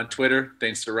finally on Twitter.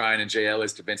 Thanks to Ryan and J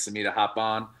Ellis convincing me to hop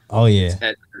on. Oh, yeah.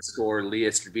 It's @Lee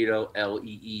Escobedo,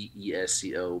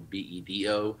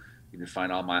 LEEESCOBEDO. You can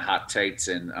find all my hot takes,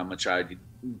 and I'm going to try to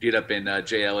get up in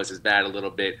J Ellis's bat a little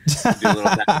bit. Do a little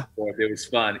back and forth. It was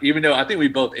fun. Even though I think we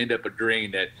both end up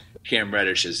agreeing that Cam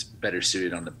Reddish is better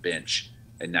suited on the bench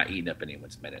and not eating up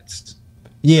anyone's minutes.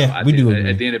 Yeah, so we do agree.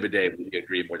 At the end of the day, we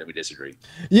agree more than we disagree.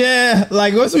 Yeah,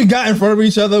 like once we got in front of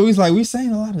each other, we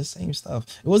saying a lot of the same stuff.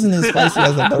 It wasn't as spicy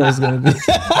as I thought it was going to be.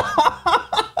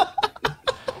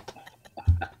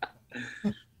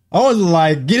 I was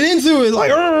like, get into it.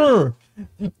 Like, Arr!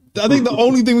 I think the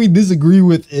only thing we disagree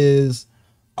with is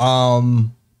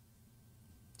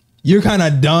you're kind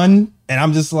of done. And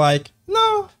I'm just like,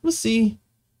 no, we'll see.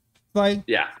 Like,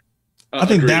 yeah, I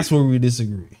think that's where we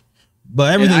disagree.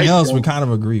 But everything else we kind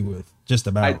of agree with, just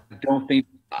about. I don't think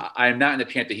I'm not in the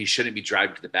camp that he shouldn't be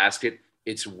driving to the basket.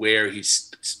 It's where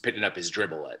he's picking up his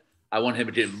dribble at. I want him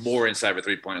to do more inside the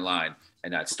 3-point line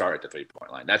and not start at the 3-point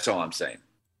line. That's all I'm saying.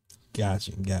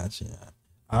 Gotcha.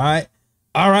 All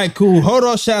right, cool. Hold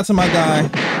on. Shout out to my guy,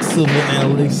 Silver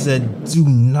Analytics, said, do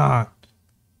not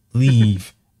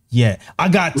leave yet. I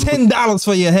got $10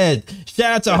 for your head.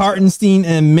 Shout out to Hartenstein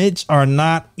and Mitch are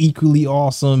not equally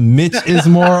awesome. Mitch is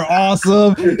more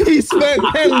awesome. He spent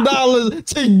 $10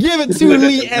 to give it to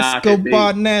Lee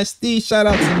Escobar nasty. Shout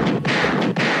out to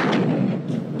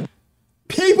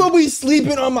people be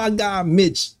sleeping on my guy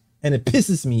Mitch, and it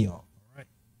pisses me off. All right.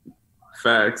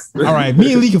 Facts. All right,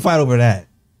 me and Lee can fight over that.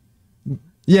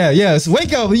 Yeah. So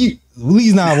wake up.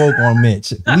 Lee's not woke on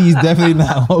Mitch. Lee's definitely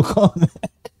not woke on that.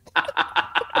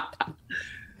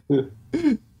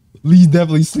 Lee's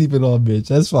definitely sleeping on Mitch.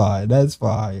 That's fine.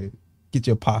 Get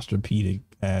your posturepedic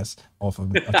ass off of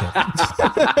me. Okay.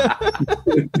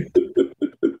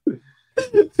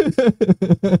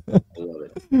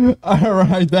 All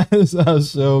right, that is our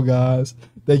show, guys.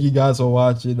 Thank you guys for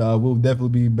watching. We'll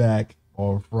definitely be back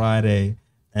on Friday.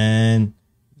 And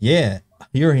yeah,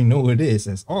 you already know what it is,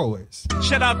 as always.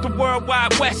 Shout out to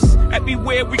Worldwide West.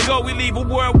 Everywhere we go, we leave a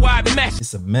worldwide mess.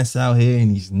 It's a mess out here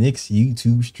in these Knicks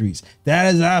YouTube streets.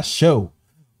 That is our show.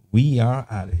 We are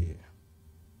out of here.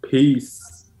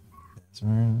 Peace. That's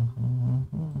right.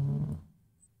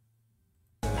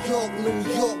 York, New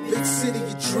York, big city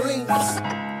of dreams.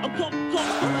 I'm coming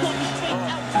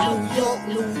straight out.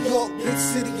 New York, big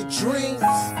city of dreams.